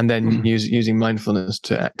alignment, and then using mindfulness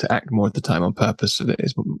to act more at the time on purpose so that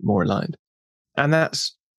it's more aligned. And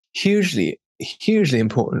that's hugely, hugely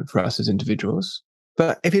important for us as individuals.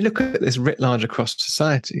 But if you look at this writ large across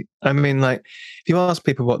society, if you ask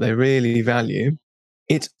people what they really value,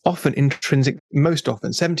 it's often intrinsic. Most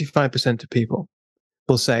often, 75% of people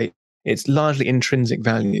will say it's largely intrinsic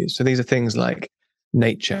values. So these are things like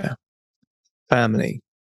nature, family,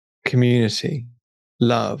 community,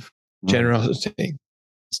 love, generosity,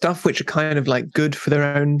 stuff which are kind of like good for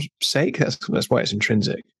their own sake. That's why it's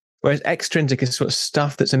intrinsic. Whereas extrinsic is sort of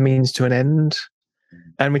stuff that's a means to an end.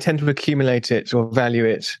 And we tend to accumulate it or value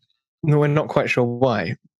it. No, we're not quite sure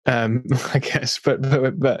why, I guess.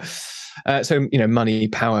 But so, money,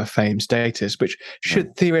 power, fame, status, which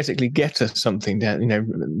should theoretically get us something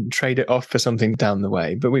down, trade it off for something down the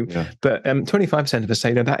way. But 25% of us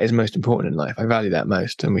say, no, that is most important in life. I value that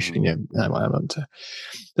most. And we should, I'm on to.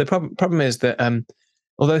 The problem is that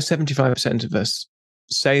although 75% of us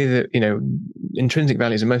say that, intrinsic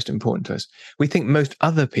values are most important to us, we think most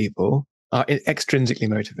other people are extrinsically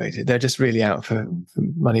motivated. They're just really out for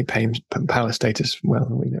money, fame, power, status, wealth,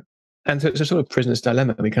 And so it's a sort of prisoner's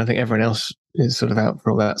dilemma. We kind of think everyone else is sort of out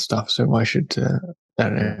for all that stuff. So why should,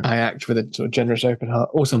 I act with a sort of generous open heart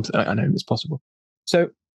or something? I know it's possible.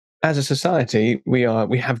 So as a society, we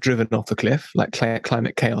have driven off the cliff. Like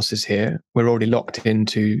climate chaos is here. We're already locked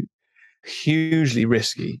into hugely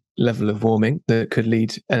risky level of warming that could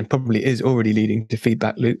lead, and probably is already leading, to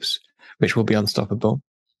feedback loops, which will be unstoppable.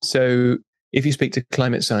 So if you speak to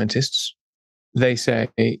climate scientists, they say,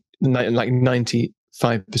 like 95%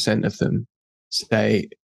 of them say,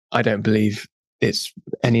 I don't believe it's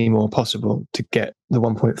any more possible to get the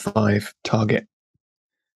 1.5 target,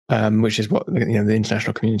 which is what the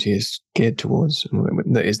international community is geared towards.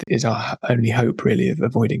 That is our only hope, really, of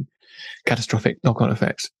avoiding catastrophic knock-on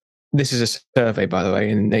effects. This is a survey, by the way,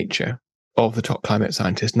 in Nature, of the top climate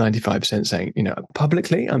scientists. 95% saying,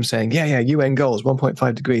 publicly, I'm saying, yeah, UN goals,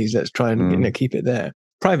 1.5 degrees, let's try and keep it there.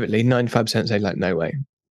 Privately, 95% say, like, no way.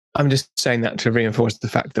 I'm just saying that to reinforce the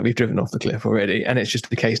fact that we've driven off the cliff already. And it's just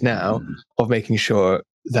the case now of making sure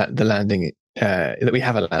that the landing, that we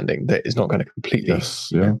have a landing that is not going to completely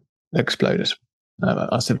explode us,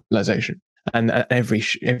 our civilization. And every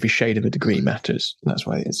shade of a degree matters. That's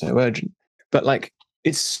why it's so urgent. But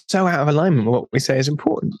it's so out of alignment with what we say is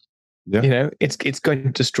important. Yeah. It's going to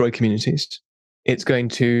destroy communities. It's going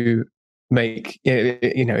to make,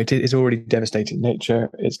 it is already devastating nature.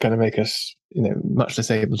 It's going to make us, much less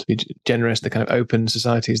able to be generous. The kind of open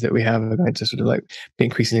societies that we have are going to sort of be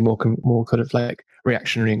increasingly more kind of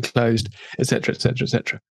reactionary and closed, et cetera, et cetera, et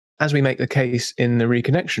cetera. As we make the case in the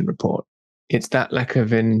Reconnection report, it's that lack of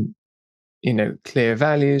clear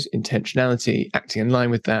values, intentionality, acting in line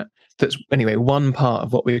with that. That's anyway one part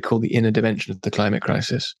of what we call the inner dimension of the climate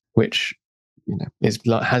crisis, which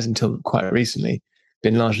has until quite recently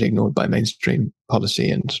been largely ignored by mainstream policy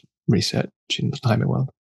and research in the climate world.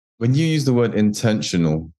 When you use the word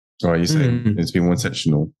intentional, right, you're saying it's been more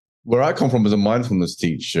intentional. Where I come from as a mindfulness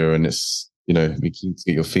teacher, and it's, be keen to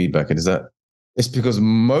get your feedback. And is that It's because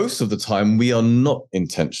most of the time we are not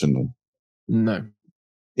intentional. No.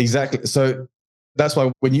 Exactly. So that's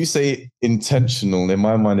why when you say intentional, in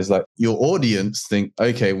my mind, is like your audience think,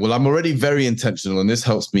 okay, well, I'm already very intentional and this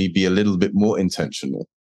helps me be a little bit more intentional.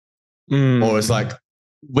 Or it's like,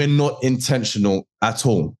 we're not intentional at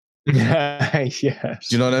all. Yes. Do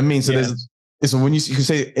you know what I mean? So Yes. so when you can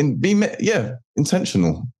say,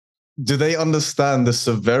 intentional. Do they understand the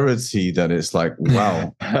severity that it's like,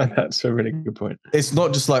 wow. That's a really good point. It's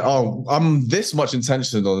not just like, oh, I'm this much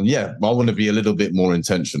intentional. And I want to be a little bit more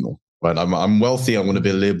intentional, right? I'm wealthy. I want to be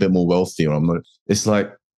a little bit more wealthy. Or I'm not. It's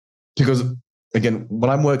like, because again, when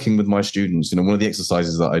I'm working with my students, one of the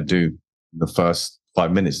exercises that I do in the first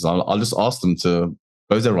 5 minutes is I'll just ask them to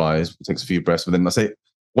close their eyes, take a few breaths, but then I say,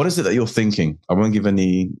 what is it that you're thinking? I won't give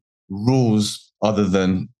any rules other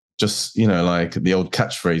than just, like the old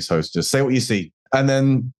catchphrase host, just say what you see. And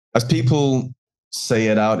then as people say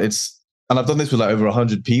it out, and I've done this with like over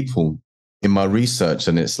 100 people in my research,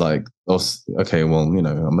 and it's like, oh, okay, well,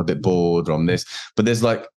 I'm a bit bored or I'm this, but there's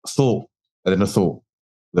like thought, and then a thought,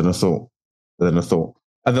 then a thought, then a thought.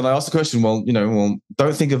 And then I ask the question, well,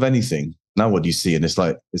 don't think of anything. Now what do you see? And it's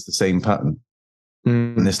like, it's the same pattern.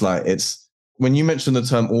 And it's like, when you mention the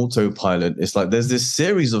term autopilot, it's like there's this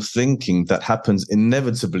series of thinking that happens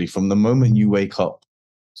inevitably from the moment you wake up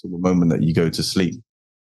to the moment that you go to sleep.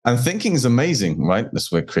 And thinking is amazing, right?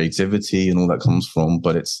 That's where creativity and all that comes from.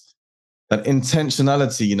 But it's that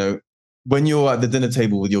intentionality, when you're at the dinner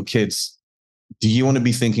table with your kids, do you want to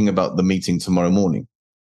be thinking about the meeting tomorrow morning?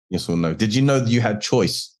 Yes or no? Did you know that you had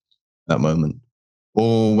choice at that moment?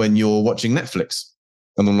 Or when you're watching Netflix,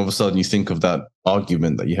 and then all of a sudden you think of that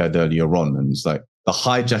argument that you had earlier on. And it's like the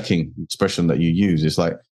hijacking expression that you use. It's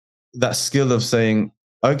like that skill of saying,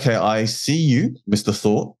 okay, I see you, Mr.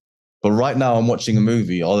 Thought, but right now I'm watching a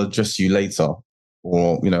movie. I'll address you later.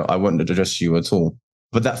 Or, I won't address you at all.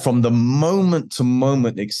 But that from the moment to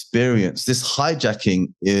moment experience, this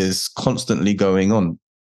hijacking is constantly going on.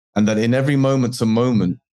 And that in every moment to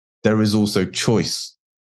moment, there is also choice.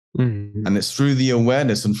 Mm-hmm. And it's through the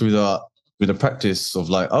awareness and through the practice of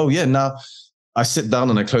like, oh yeah, now I sit down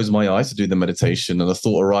and I close my eyes to do the meditation, and a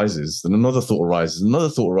thought arises, and another thought arises, another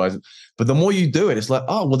thought arises. But the more you do it, it's like,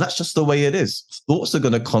 oh, well, that's just the way it is. Thoughts are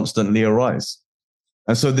going to constantly arise.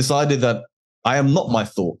 And so this idea that I am not my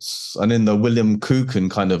thoughts, and in the William Kuchen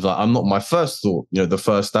kind of like, I'm not my first thought, the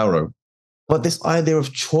first arrow. But this idea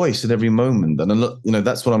of choice at every moment, and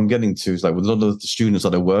that's what I'm getting to, is like with a lot of the students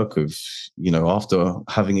that I work with, after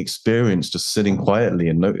having experienced just sitting quietly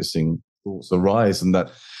and noticing thoughts arise, and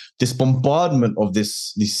that this bombardment of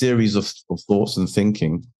this series of thoughts and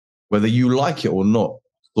thinking, whether you like it or not,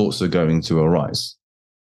 thoughts are going to arise.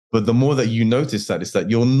 But the more that you notice that, it's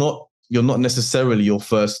that you're not necessarily your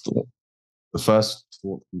first thought. The first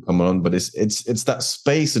thought can come on, but it's that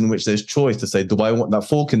space in which there's choice to say, do I want that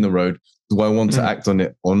fork in the road? Do I want to act on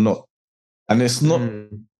it or not? And it's not,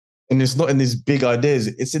 and it's not in these big ideas.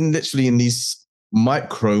 It's literally in these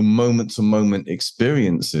micro moment to moment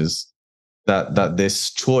experiences that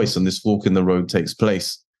this choice and this fork in the road takes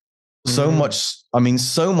place. So much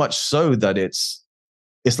so that it's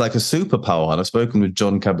like a superpower. And I've spoken with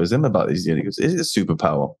John Kabat-Zinn about this. He goes, it's a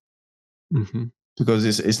superpower. Mm-hmm.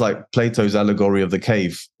 Because it's like Plato's allegory of the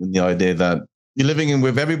cave, and the idea that you're living in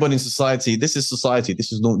with everybody in society. This is society.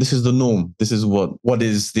 This is the norm. This is what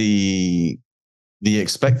is the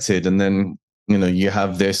expected. And then, you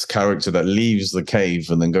have this character that leaves the cave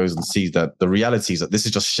and then goes and sees that the reality is that this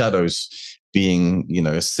is just shadows being,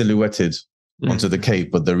 silhouetted onto the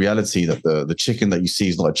cave. But the reality that the chicken that you see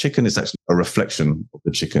is not a chicken. It's actually a reflection of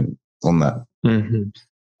the chicken on that. Mm-hmm.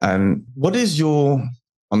 And what is your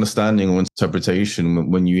understanding or interpretation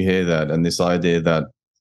when you hear that, and this idea that,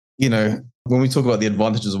 when we talk about the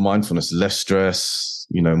advantages of mindfulness, less stress,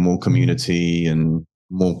 more community and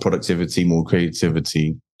more productivity, more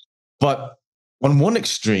creativity. But on one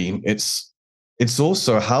extreme, it's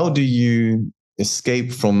also, how do you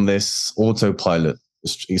escape from this autopilot,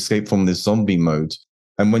 escape from this zombie mode?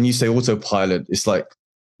 And when you say autopilot, it's like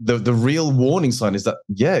the real warning sign is that,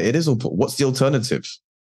 it is. What's the alternative?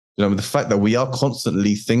 The fact that we are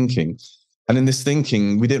constantly thinking, and in this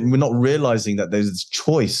thinking, we're not realizing that there's this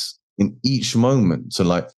choice in each moment. So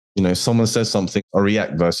like, someone says something, I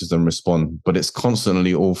react versus then respond, but it's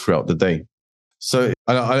constantly all throughout the day. So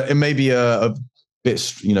it may be a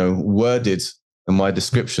bit, worded in my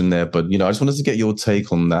description there, but, I just wanted to get your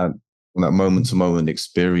take on that moment to moment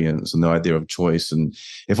experience and the idea of choice. And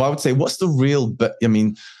if I would say, what's the real,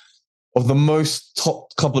 of the most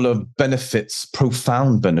top couple of benefits,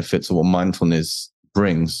 profound benefits of what mindfulness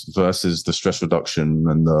brings versus the stress reduction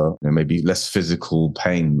and the maybe less physical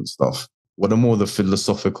pain and stuff, what are more the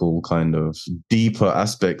philosophical kind of deeper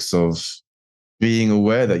aspects of being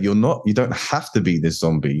aware that you don't have to be this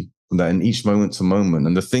zombie, and that in each moment to moment,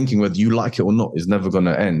 and the thinking whether you like it or not is never going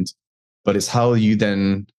to end. But it's how you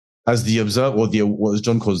then, as the observer, or what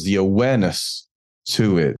John calls the awareness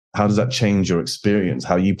to it, how does that change your experience?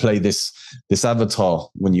 How you play this avatar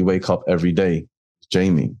when you wake up every day,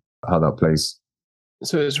 Jamie, how that plays.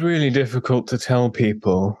 So it's really difficult to tell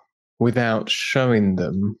people without showing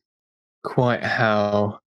them quite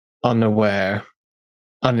how unaware,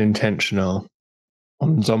 unintentional,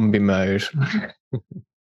 on zombie mode.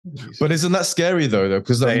 But isn't that scary though?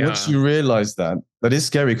 Because once you realize that is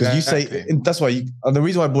scary, because you say, that's why and the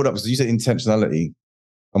reason why I brought up is you say intentionality.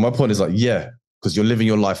 And my point is like, yeah, because you're living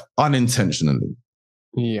your life unintentionally.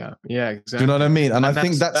 Yeah, exactly. Do you know what I mean? And I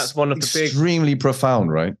think that's one of the extremely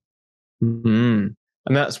profound, right? Mm-hmm.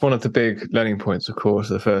 And that's one of the big learning points, of course,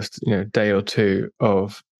 the first day or two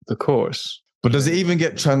of the course. But does it even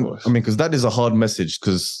get because that is a hard message,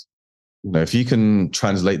 because if you can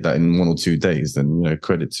translate that in 1 or 2 days, then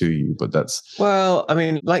credit to you. But that's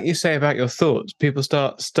like you say about your thoughts, people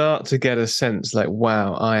start to get a sense like,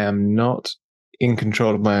 wow, I am not in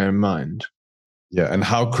control of my own mind. Yeah, and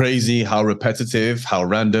how crazy, how repetitive, how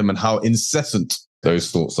random, and how incessant those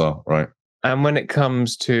thoughts are, right? And when it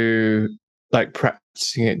comes to like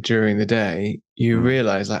practicing it during the day, you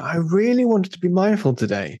realize like, I really wanted to be mindful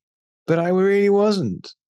today, but I really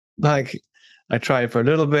wasn't. Like, I tried for a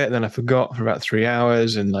little bit, then I forgot for about 3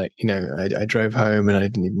 hours, and I drove home and I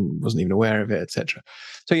wasn't even aware of it, etc.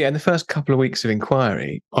 So yeah, in the first couple of weeks of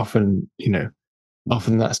inquiry, often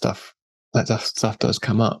that stuff does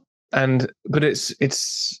come up, but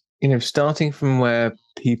it's starting from where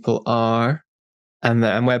people are,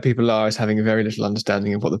 and where people are is having very little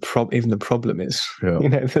understanding of what the problem is,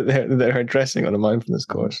 that they're addressing on a mindfulness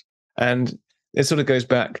course, and it sort of goes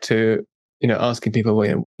back to asking people,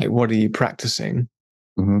 what are you practicing?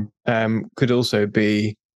 Mm-hmm. Could also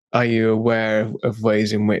be, are you aware of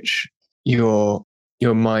ways in which your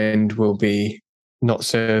mind will be not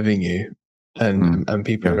serving you and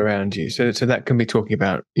people around you? So that can be talking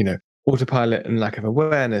about autopilot and lack of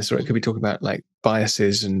awareness, or it could be talking about like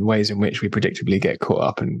biases and ways in which we predictably get caught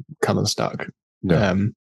up and come unstuck. Yeah.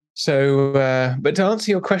 But to answer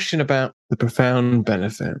your question about the profound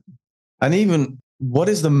benefit, and even what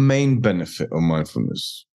is the main benefit of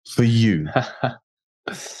mindfulness for you?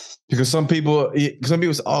 Because some people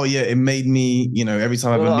say, oh yeah, it made me, every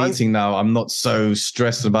time I have a meeting now, I'm not so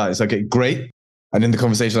stressed about it. It's okay, great. And in the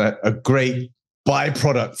conversation, a great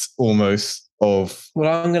byproduct almost of.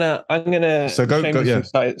 Well, I'm gonna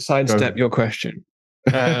sidestep your question.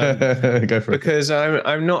 Go for it. Because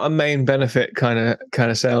I'm not a main benefit kind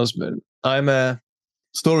of salesman. I'm a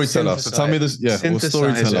storyteller. So tell me this,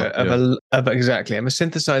 synthesizer exactly. I'm a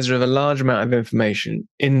synthesizer of a large amount of information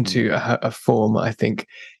into a form. I think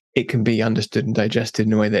it can be understood and digested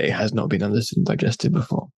in a way that it has not been understood and digested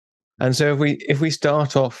before. And so if we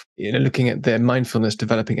start off, looking at the Mindfulness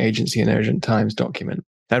Developing Agency in Urgent Times document,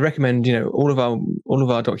 I recommend, all of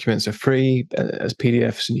our documents are free as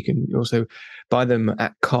PDFs, and you can also buy them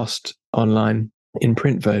at cost online in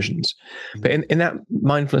print versions. But in that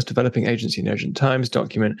Mindfulness Developing Agency in Urgent Times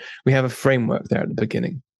document, we have a framework there at the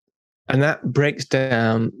beginning. And that breaks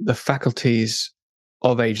down the faculties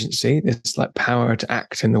of agency, this like power to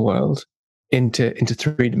act in the world, into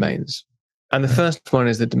 3 domains. And the first one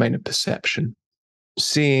is the domain of perception,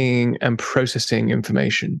 seeing and processing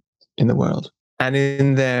information in the world. And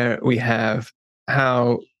in there we have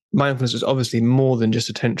how mindfulness is obviously more than just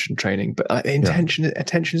attention training, but attention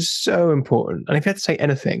is so important. And if you had to say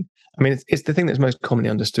anything, it's the thing that's most commonly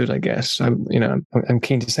understood, I guess. I'm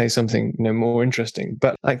keen to say something more interesting,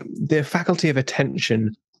 but like the faculty of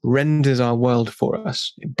attention renders our world for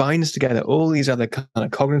us. It binds together all these other kind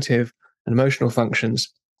of cognitive and emotional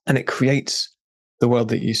functions, and it creates the world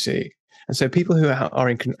that you see. And so people who are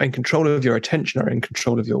in control of your attention are in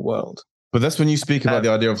control of your world. But that's when you speak about the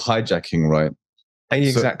idea of hijacking, right?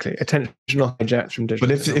 Exactly. Attentional hijacked from digital.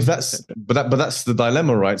 But if that's the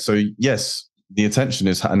dilemma, right? So yes, the attention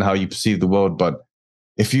is and how you perceive the world, but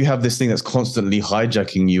if you have this thing that's constantly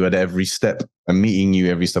hijacking you at every step and meeting you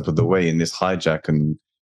every step of the way in this hijack, and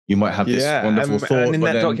you might have this wonderful thought. And in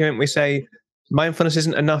that document, we say mindfulness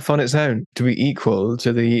isn't enough on its own to be equal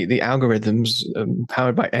to the algorithms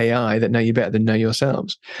powered by AI that know you better than know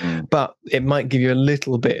yourselves. But it might give you a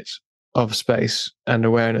little bit of space and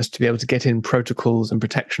awareness to be able to get in protocols and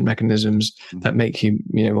protection mechanisms that make you,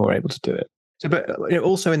 more able to do it. So, but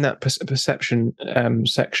also in that perception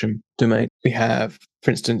section domain, we have,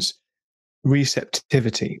 for instance,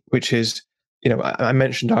 receptivity, which is I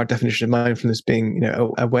mentioned our definition of mindfulness being,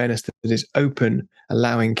 awareness that is open,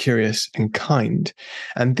 allowing, curious, and kind.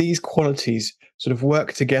 And these qualities sort of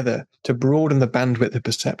work together to broaden the bandwidth of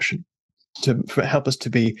perception, to help us to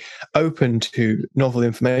be open to novel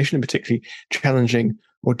information, and particularly challenging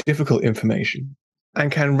or difficult information,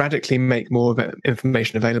 and can radically make more of it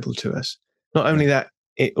information available to us. Not only that,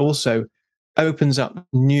 it also opens up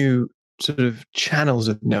new sort of channels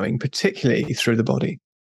of knowing, particularly through the body.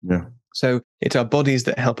 Yeah. So it's our bodies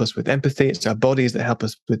that help us with empathy. It's our bodies that help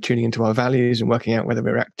us with tuning into our values and working out whether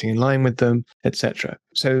we're acting in line with them, etc.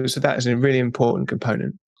 So that is a really important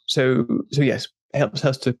component. So yes, it helps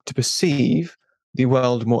us to perceive the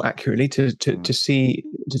world more accurately, to see,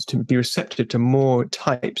 to be receptive to more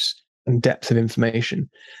types and depth of information.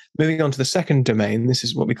 Moving on to the second domain, this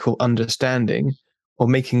is what we call understanding, or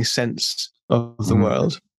making sense of the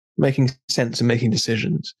world, making sense and making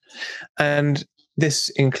decisions. And this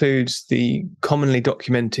includes the commonly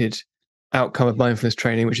documented outcome of mindfulness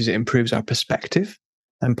training, which is it improves our perspective.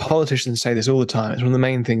 And politicians say this all the time. It's one of the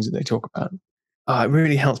main things that they talk about. It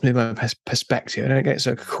really helps me with my perspective. I don't get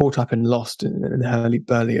so caught up and lost in the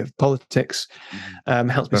hurly-burly of politics.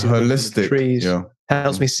 Helps me see holistic, trees. Yeah.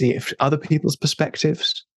 Helps me see other people's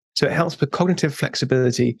perspectives. So it helps with cognitive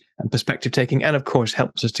flexibility and perspective taking, and of course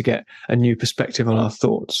helps us to get a new perspective on our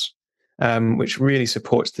thoughts, which really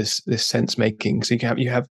supports this sense making. So you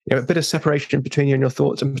have a bit of separation between you and your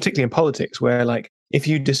thoughts, and particularly in politics, where like if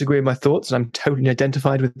you disagree with my thoughts and I'm totally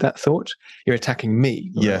identified with that thought, you're attacking me.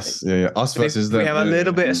 Yes, yeah. Us versus them. We have a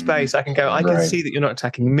little bit of space. I can go. I can see that you're not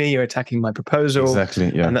attacking me. You're attacking my proposal.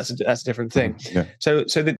 Exactly. Yeah. And that's a different thing. Yeah. So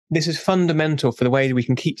this is fundamental for the way we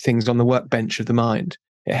can keep things on the workbench of the mind.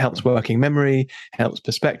 It helps working memory, helps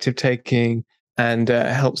perspective taking, and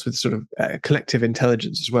helps with sort of collective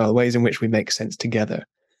intelligence as well, ways in which we make sense together.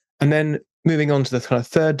 And then moving on to the kind of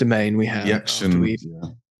third domain we have. The action. We've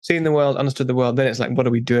seen the world, understood the world, then it's like, what do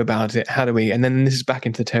we do about it? How do we? And then this is back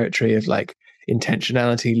into the territory of like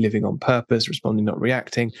intentionality, living on purpose, responding, not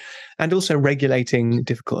reacting, and also regulating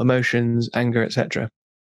difficult emotions, anger, etc.,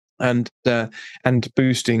 and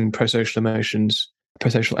boosting prosocial emotions,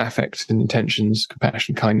 prosocial affects and intentions,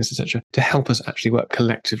 compassion, kindness, etc., to help us actually work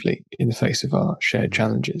collectively in the face of our shared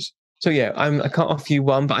challenges. So yeah, I can't offer you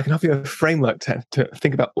one, but I can offer you a framework to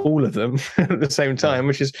think about all of them at the same time,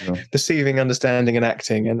 which is perceiving, understanding, and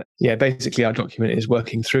acting. And yeah, basically our document is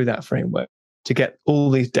working through that framework to get all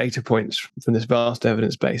these data points from this vast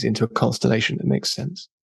evidence base into a constellation that makes sense.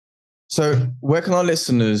 So where can our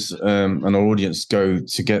listeners and our audience go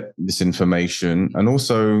to get this information? And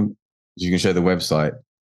also, you can share the website,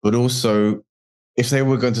 but also if they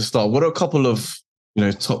were going to start, what are a couple of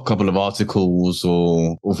top couple of articles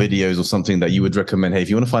or videos or something that you would recommend? Hey, if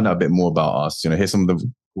you want to find out a bit more about us, here's some of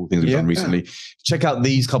the cool things we've done recently. Check out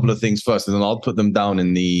these couple of things first, and then I'll put them down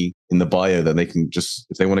in the bio that they can just,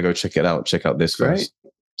 if they want to go check it out, check out this first.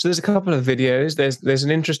 So there's a couple of videos. There's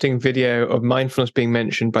an interesting video of mindfulness being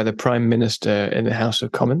mentioned by the Prime Minister in the House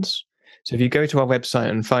of Commons. So if you go to our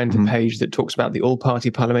website and find the page that talks about the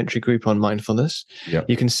All-Party Parliamentary Group on Mindfulness,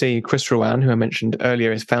 you can see Chris Rowan, who I mentioned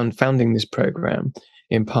earlier, is founding this program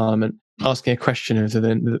in Parliament, asking a question of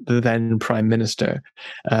the then Prime Minister,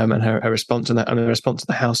 and her response on that, and the response of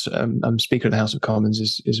the House Speaker of the House of Commons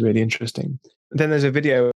is really interesting. Then there's a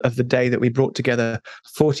video of the day that we brought together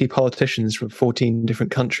 40 politicians from 14 different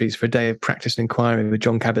countries for a day of practice and inquiry with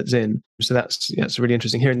John Kabat-Zinn. So that's really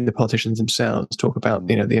interesting, hearing the politicians themselves talk about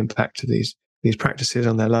the impact of these practices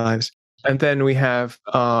on their lives. And then we have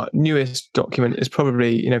our newest document is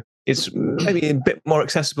probably it's maybe a bit more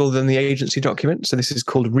accessible than the agency document. So this is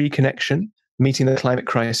called Reconnection: Meeting the Climate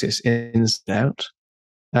Crisis Inside Out.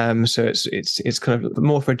 So it's kind of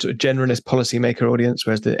more for a generalist policymaker audience,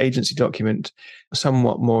 whereas the agency document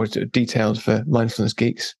somewhat more detailed for mindfulness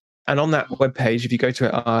geeks. And on that webpage, if you go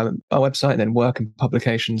to our website and then work and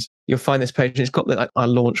publications, you'll find this page. And it's got our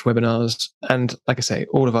launch webinars, and like I say,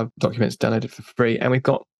 all of our documents downloaded for free, and we've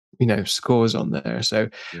got scores on there. So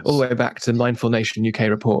all the way back to the Mindful Nation UK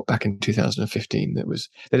report back in 2015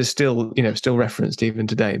 that is still referenced even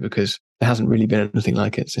today, because there hasn't really been anything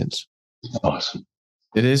like it since. Awesome.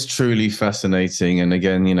 It is truly fascinating. And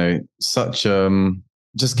again, such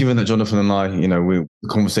just given that Jonathan and I, the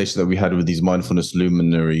conversation that we had with these mindfulness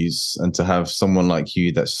luminaries, and to have someone like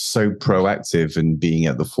you that's so proactive in being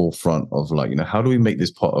at the forefront of how do we make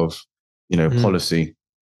this part of policy?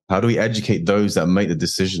 How do we educate those that make the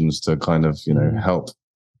decisions to kind of, help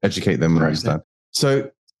educate them and understand?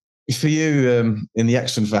 So for you, in the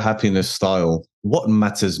Action for Happiness style, what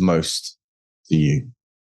matters most to you?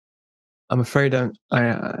 I'm afraid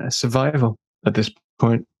survival at this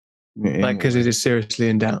point, because it is seriously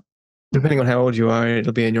in doubt. depending on how old you are,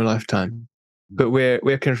 it'll be in your lifetime. But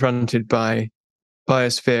we're confronted by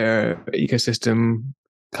biosphere, ecosystem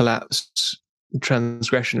collapse,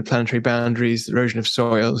 transgression of planetary boundaries, erosion of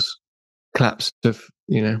soils, collapse of,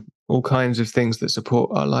 all kinds of things that support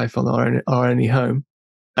our life on our only home.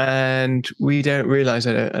 And we don't realize,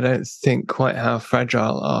 I don't think, quite how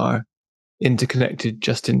fragile our interconnected,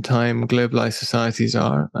 just-in-time, globalized societies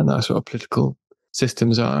are, and our sort of political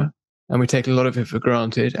systems are. And we take a lot of it for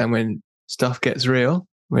granted. And when stuff gets real,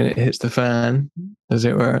 when it hits the fan, as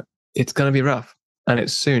it were, it's going to be rough, and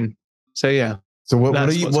it's soon. So yeah. So what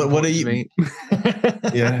are you?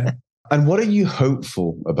 Yeah. And what are you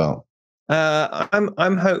hopeful about?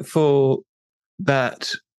 I'm hopeful that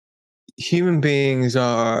human beings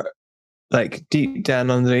are, like, deep down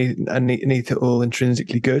underneath it all,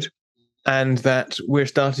 intrinsically good, and that we're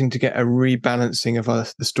starting to get a rebalancing of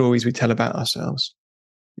the stories we tell about ourselves.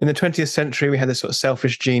 In the 20th century, we had this sort of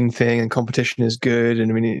selfish gene thing, and competition is good,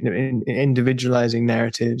 and individualizing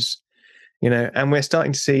narratives, and we're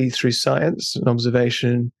starting to see through science and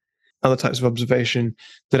observation, other types of observation,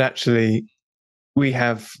 that actually we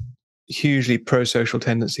have hugely pro-social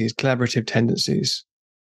tendencies, collaborative tendencies,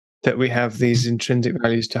 that we have these intrinsic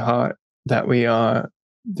values to heart, that we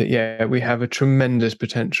have a tremendous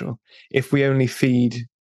potential if we only feed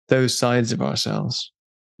those sides of ourselves.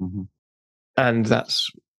 Mm-hmm. And that's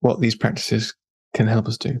what these practices can help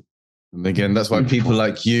us do. And again, that's why people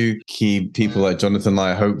like you keep people like Jonathan and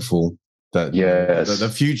I hopeful that, that the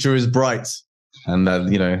future is bright, and that,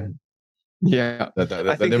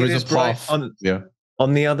 that there is a path.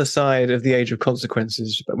 On the other side of the age of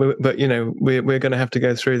consequences, but we're going to have to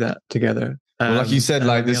go through that together. Well, like you said,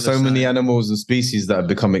 like there's so many animals and species that have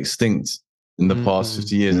become extinct in the past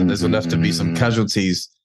 50 years, and there's going to have to be some casualties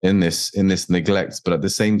in this neglect. But at the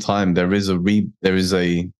same time, there is a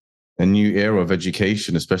new era of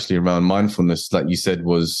education, especially around mindfulness, like you said,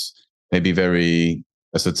 was maybe very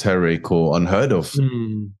esoteric or unheard of,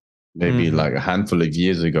 maybe like a handful of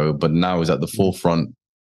years ago, but now is at the forefront.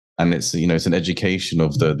 And it's, it's an education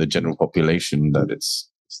of the general population that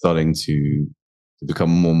it's starting to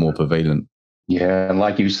become more and more prevalent. Yeah. And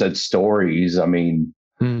like you said, stories, I mean,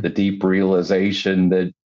 the deep realization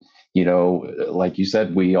that, like you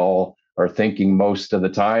said, we all are thinking most of the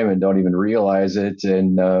time and don't even realize it.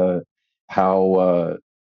 And how,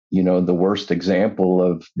 the worst example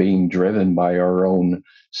of being driven by our own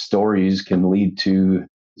stories can lead to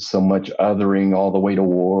so much othering all the way to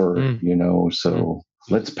war, so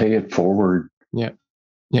let's pay it forward. Yeah.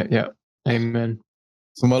 Amen.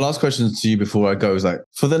 So my last question to you before I go is, like,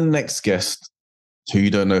 for the next guest who you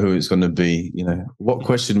don't know who it's going to be, what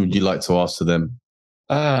question would you like to ask to them?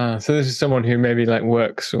 So this is someone who maybe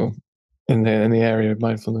works or in the area of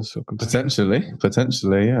mindfulness or potentially, yeah.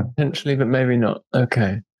 Potentially, but maybe not.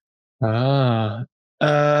 Okay.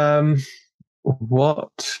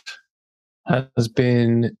 What has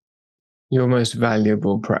been your most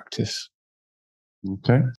valuable practice?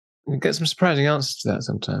 Okay. We get some surprising answers to that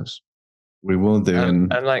sometimes. We will do.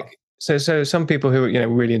 And so some people who are,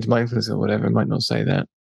 really into mindfulness or whatever might not say that.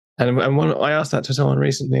 And I asked that to someone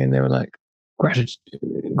recently, and they were like,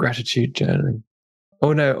 gratitude journaling.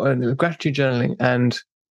 Oh no, gratitude journaling and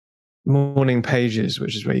morning pages,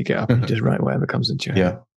 which is where you get up and just write whatever comes into your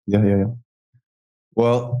head. Yeah.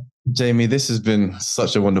 Well, Jamie, this has been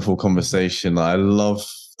such a wonderful conversation. I love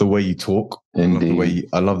the way you talk. Indeed.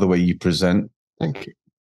 I love the way you present. Thank you.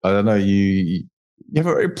 I don't know, you have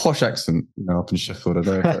a very posh accent, up in Sheffield. I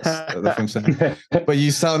don't know if that's what I'm saying. But you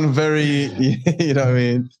sound very,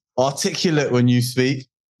 articulate when you speak.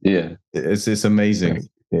 Yeah. It's amazing.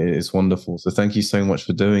 It's wonderful. So thank you so much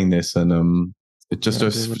for doing this. And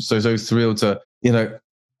so thrilled to,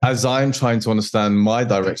 as I'm trying to understand my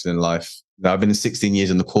direction in life. Now, I've been 16 years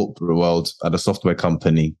in the corporate world at a software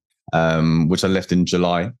company, which I left in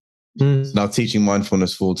July. Now teaching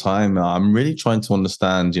mindfulness full time. I'm really trying to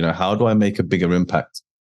understand, how do I make a bigger impact?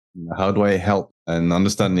 How do I help? And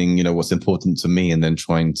understanding, what's important to me, and then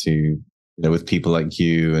trying to, with people like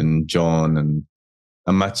you and John and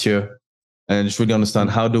Mathieu, and just really understand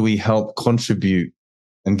how do we help contribute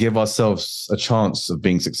and give ourselves a chance of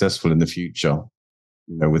being successful in the future,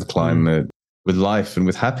 with climate, with life, and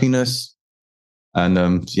with happiness. And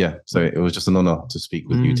so it was just an honor to speak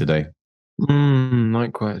with you today.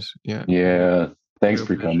 Likewise. Yeah. Thanks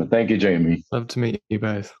for coming. Thank you, Jamie. Love to meet you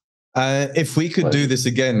both. If we could do this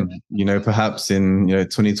again, perhaps in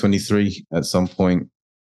 2023 at some point,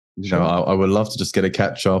 Sure. I would love to just get a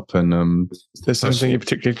catch up. And if there's something you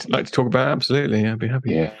particularly like to talk about, absolutely, I'd be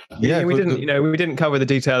happy. Yeah. We didn't cover the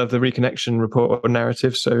detail of the reconnection report or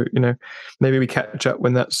narrative, so maybe we catch up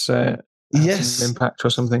when that's yes, an impact or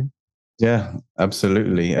something. Yeah,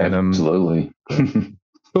 absolutely. And Absolutely.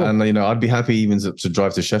 Cool. and I'd be happy even to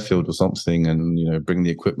drive to Sheffield or something, and bring the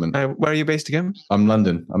equipment. Where are you based again? I'm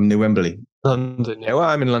London. I'm near Wembley. London. Yeah, well,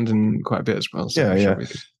 I'm in London quite a bit as well. So Yeah, I'm sure yeah. we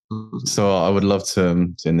could- So I would love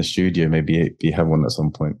to in the studio maybe have one at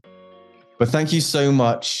some point. But thank you so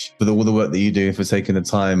much for all the work that you do, for taking the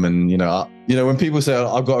time. And when people say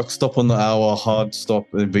I've got to stop on the hour, hard stop,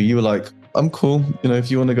 but you were like, I'm cool. If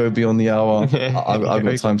you want to go beyond the hour, I've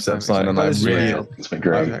got time set aside, and It's It's been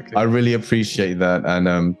great. Exactly. I really appreciate that,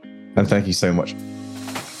 and thank you so much.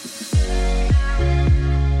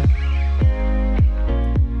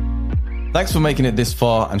 Thanks for making it this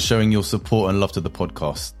far and showing your support and love to the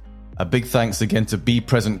podcast. A big thanks again to Be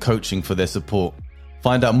Present Coaching for their support.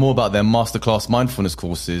 Find out more about their masterclass mindfulness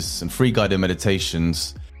courses and free guided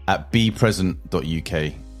meditations at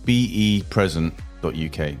bepresent.uk.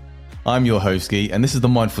 bepresent.uk. I'm your host, Guy, and this is the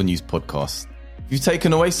Mindful News Podcast. If you've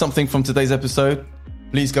taken away something from today's episode,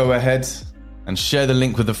 please go ahead and share the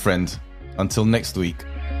link with a friend. Until next week.